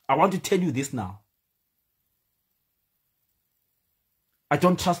 I want to tell you this now. I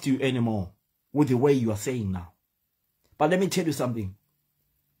don't trust you anymore with the way you are saying now. But let me tell you something.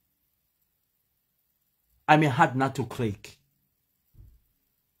 I'm a hard nut to crack.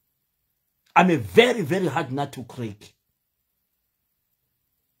 I'm a very, very hard nut to crack.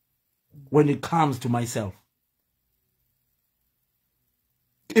 when it comes to myself.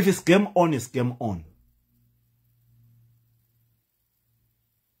 If it's game on, it's game on.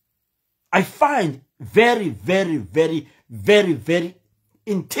 I find very, very, very, very, very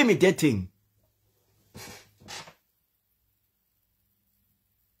intimidating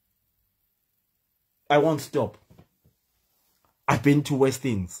I won't stop. I've been to worse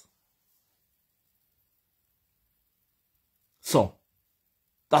things. So,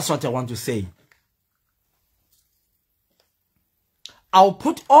 that's what I want to say. I'll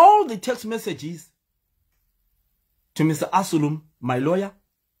put all the text messages to Mr. Asulum, my lawyer,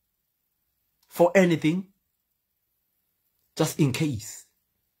 for anything, just in case.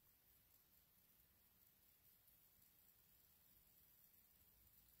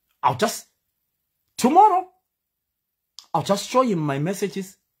 Tomorrow, I'll just show him my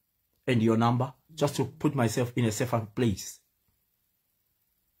messages and your number, just to put myself in a safer place.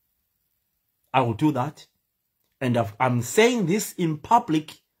 I will do that. And I'm saying this in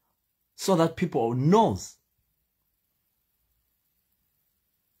public so that people knows.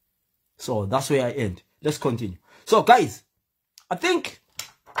 So that's where I end. Let's continue. So guys, I think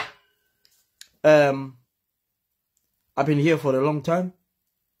I've been here for a long time.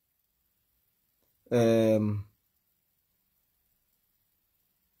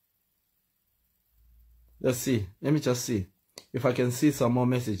 Let's see. Let me just see if I can see some more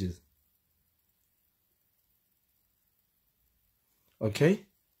messages. Okay.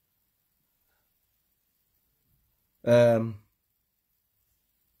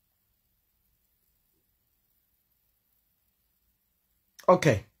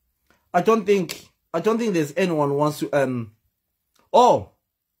 Okay. I don't think there's anyone who wants to oh,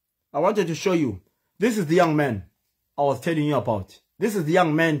 I wanted to show you. This is the young man I was telling you about. This is the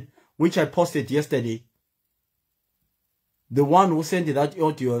young man which I posted yesterday. The one who sent that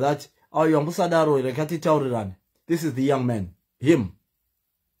audio that this is the young man. Him.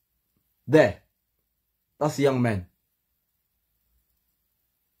 There. That's the young man.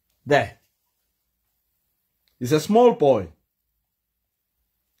 There. He's a small boy.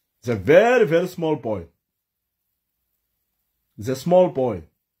 He's a very, very small boy. He's a small boy.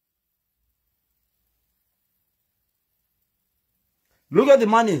 Look at the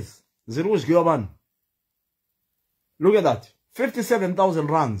monies. Zerush Gyoban. Look at that. 57,000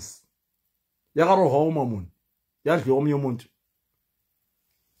 rands.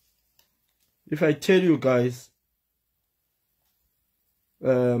 If I tell you guys,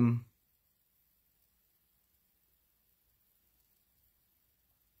 there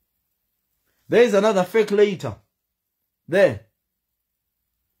is another fake letter. There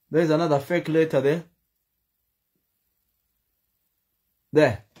is another fake letter there.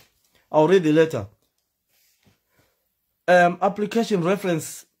 There. I'll read the letter. Application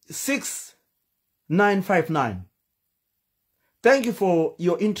reference 6959. Thank you for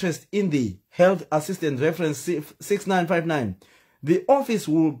your interest in the health assistant reference 6959. The office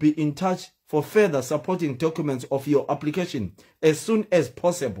will be in touch for further supporting documents of your application as soon as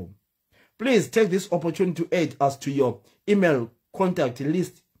possible. Please take this opportunity to add us to your email contact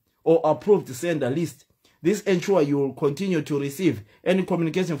list or approved sender list. This ensures you will continue to receive any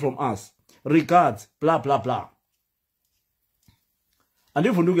communication from us. Regards, blah, blah, blah. And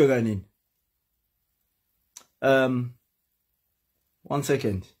if we look again in, 1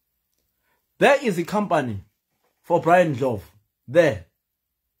 second. There is a company for Brian Jove. There.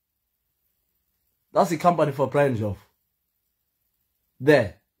 That's the company for Brian Jove.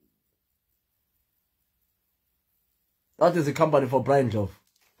 There. That is the company for Brian Jove.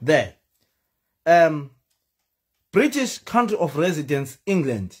 There. British country of residence,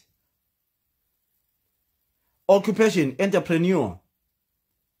 England. Occupation, entrepreneur.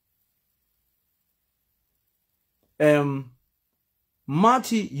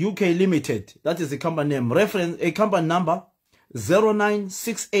 Marty UK Limited. That is the company name. Reference a company number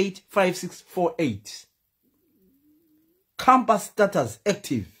 09685648. Campus status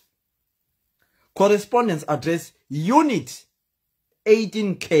active. Correspondence address Unit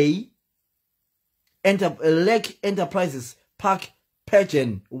 18K Lake Enterprises Park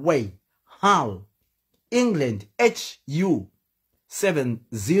Pageant Way, Hull, England HU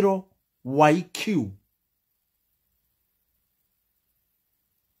 70YQ.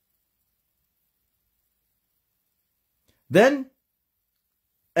 Then,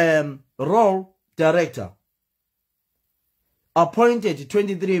 role director, appointed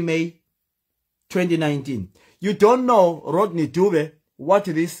 23 May 2019. You don't know, Rodney Dube, what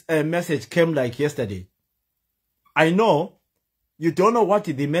this message came like yesterday. I know you don't know what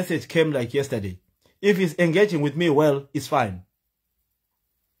the message came like yesterday. If he's engaging with me well, it's fine.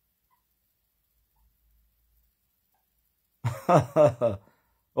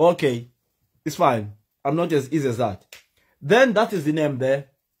 Okay, it's fine. I'm not as easy as that. Then that is the name there.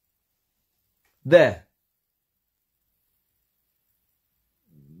 There.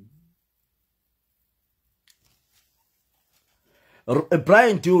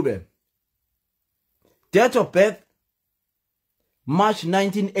 Brian Dube. Date of birth, March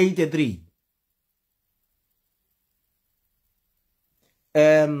 1983.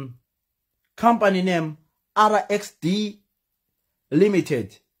 Company name, RXD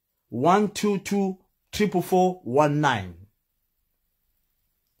Limited, 122-44419.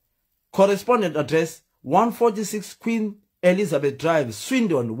 Correspondent address, 146 Queen Elizabeth Drive,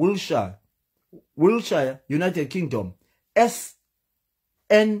 Swindon, Wiltshire, United Kingdom,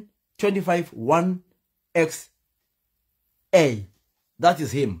 SN251XA. That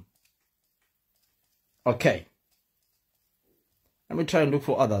is him. Okay. Let me try and look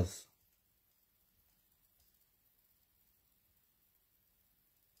for others.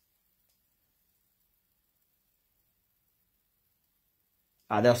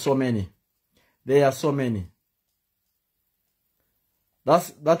 There are so many. There are so many.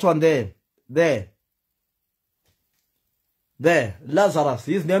 That one there. There. Lazarus.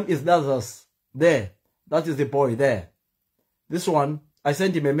 His name is Lazarus. There. That is the boy there. This one, I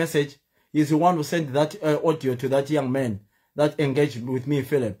sent him a message. He's the one who sent that audio to that young man that engaged with me,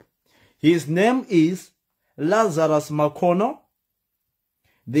 Philip. His name is Lazarus Makono,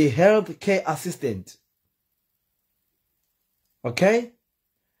 the health care assistant. Okay?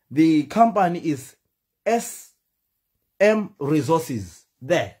 The company is SM Resources.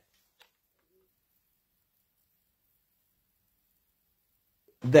 There.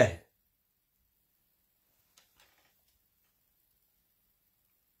 There.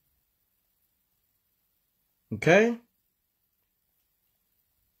 Okay?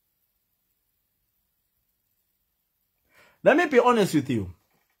 Let me be honest with you.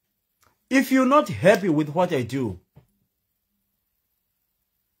 If you're not happy with what I do,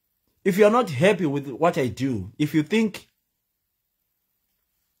 if you're not happy with what I do, if you think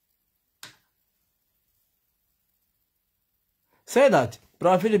say that,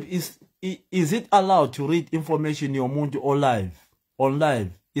 Brother Philip, is it allowed to read information in your mundo or live? On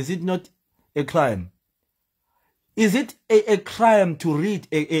live? Is it not a crime? Is it a crime to read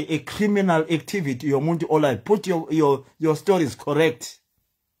a criminal activity your mundo or live? Put your stories correct.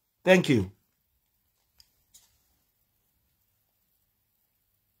 Thank you.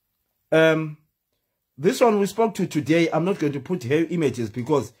 This one we spoke to today, I'm not going to put her images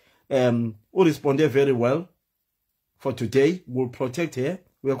because we responded very well. For today, we'll protect her.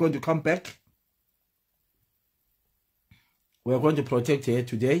 We are going to come back. We are going to protect her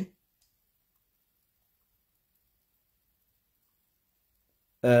today.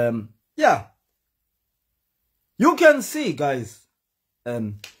 Yeah. You can see, guys.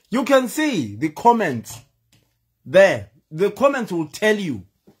 You can see the comments there. The comments will tell you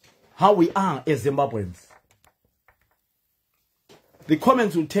how we are as Zimbabweans. The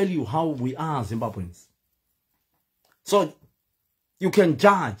comments will tell you how we are Zimbabweans. So, you can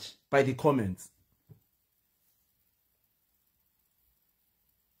judge by the comments.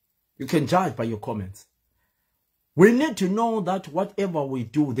 You can judge by your comments. We need to know that whatever we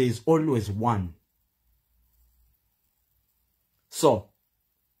do, there is always one. So,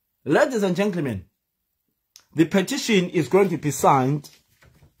 ladies and gentlemen, the petition is going to be signed.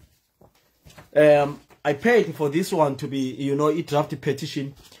 I paid for this one to be, a draft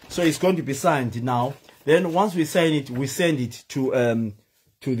petition. So, it's going to be signed now. Then once we sign it, we send it to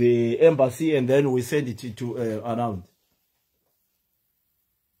the embassy, and then we send it to around.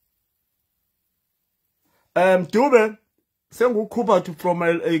 Dube,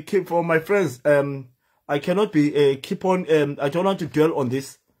 from my friends. I cannot be keep on. I don't want to dwell on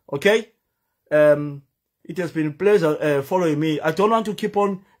this. Okay. It has been a pleasure following me. I don't want to keep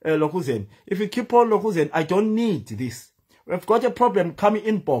on Lokuzen. If you keep on Lokuzen, I don't need this. We've got a problem coming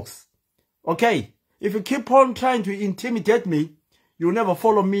inbox. Okay. If you keep on trying to intimidate me, you'll never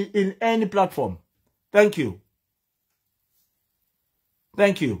follow me in any platform. Thank you.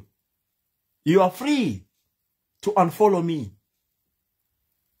 Thank you. You are free to unfollow me.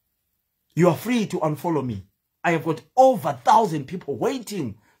 You are free to unfollow me. I have got over 1,000 people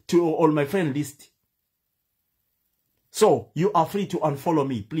waiting to on my friend list. So, you are free to unfollow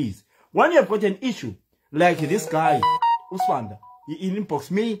me, please. When you have got an issue, like this guy, Uswanda, he inbox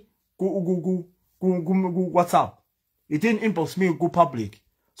me, go WhatsApp. It didn't inbox me, go public.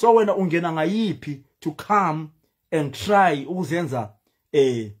 So when ungena ngayipi to come and try uzenza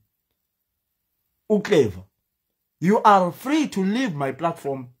ukleva, you are free to leave my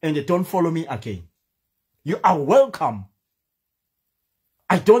platform and don't follow me again. You are welcome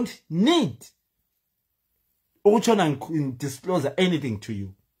I don't need to disclose anything to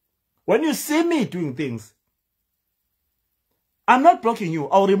you. When you see me doing things, I'm not blocking you.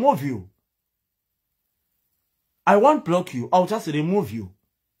 I'll remove you. I won't block you. I'll just remove you.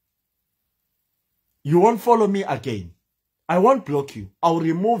 You won't follow me again. I won't block you. I'll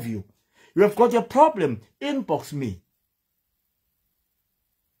remove you. You have got a problem. Inbox me.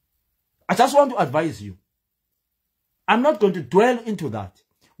 I just want to advise you. I'm not going to dwell into that.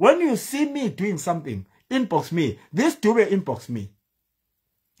 When you see me doing something, inbox me. This Dube inbox me.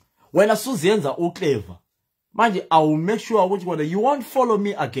 When I Suzenza or clever, mind, I will make sure you won't follow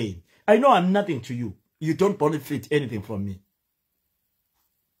me again. I know I'm nothing to you. You don't benefit anything from me.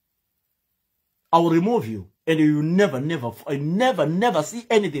 I will remove you, and you never see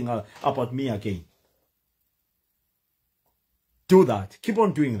anything about me again. Do that. Keep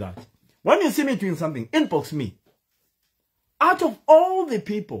on doing that. When you see me doing something, inbox me. Out of all the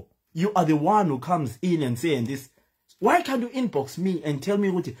people, you are the one who comes in and saying this. Why can't you inbox me and tell me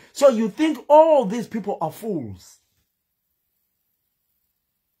what you... So you think all these people are fools?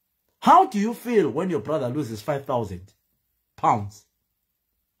 How do you feel when your brother loses 5,000 pounds?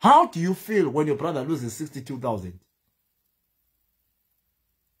 How do you feel when your brother loses 62,000?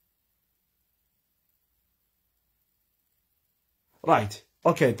 Right.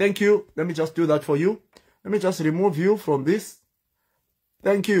 Okay, thank you. Let me just do that for you. Let me just remove you from this.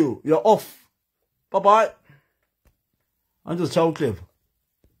 Thank you. You're off. Bye-bye. I'm just chow clever.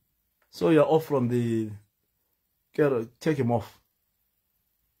 So you're off from the... Take him off.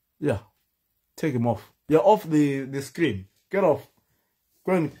 Yeah. Take him off. You're off the screen. Get off.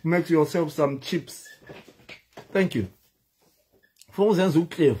 Go and make yourself some chips. Thank you. Go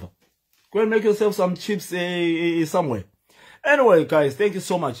and make yourself some chips somewhere. Anyway, guys, thank you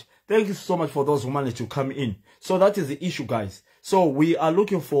so much. Thank you so much for those who managed to come in. So that is the issue, guys. So we are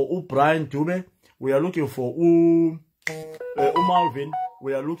looking for Brian Dube. We are looking for Malvin.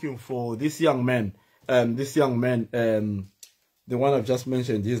 We are looking for this young man. The one I've just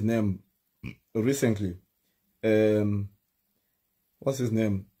mentioned his name recently. What's his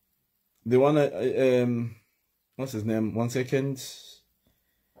name? The one what's his name? 1 second.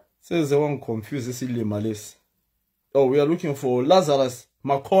 Says the one confuses Malis. Oh, we are looking for Lazarus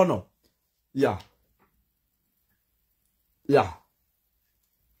McConnell. Yeah. Yeah.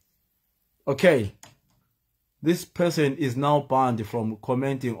 Okay. This person is now banned from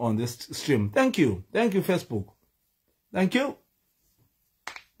commenting on this stream. Thank you. Thank you, Facebook. Thank you.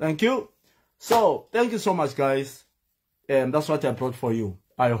 Thank you. So, thank you so much, guys. That's what I brought for you.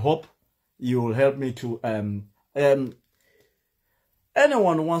 I hope you will help me to...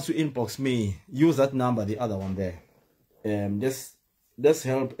 anyone who wants to inbox me, use that number, the other one there. Let's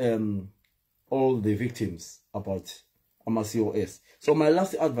help all the victims about COS. So my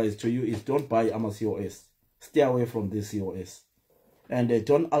last advice to you is don't buy COS. Stay away from this COS. And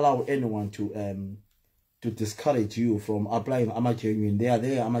don't allow anyone to discourage you from applying genuine. They are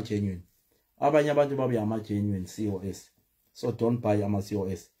there genuine. Genuine COS. So don't buy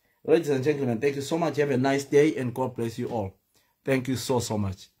COS. Ladies and gentlemen, thank you so much. Have a nice day and God bless you all. Thank you so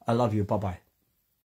much. I love you. Bye-bye.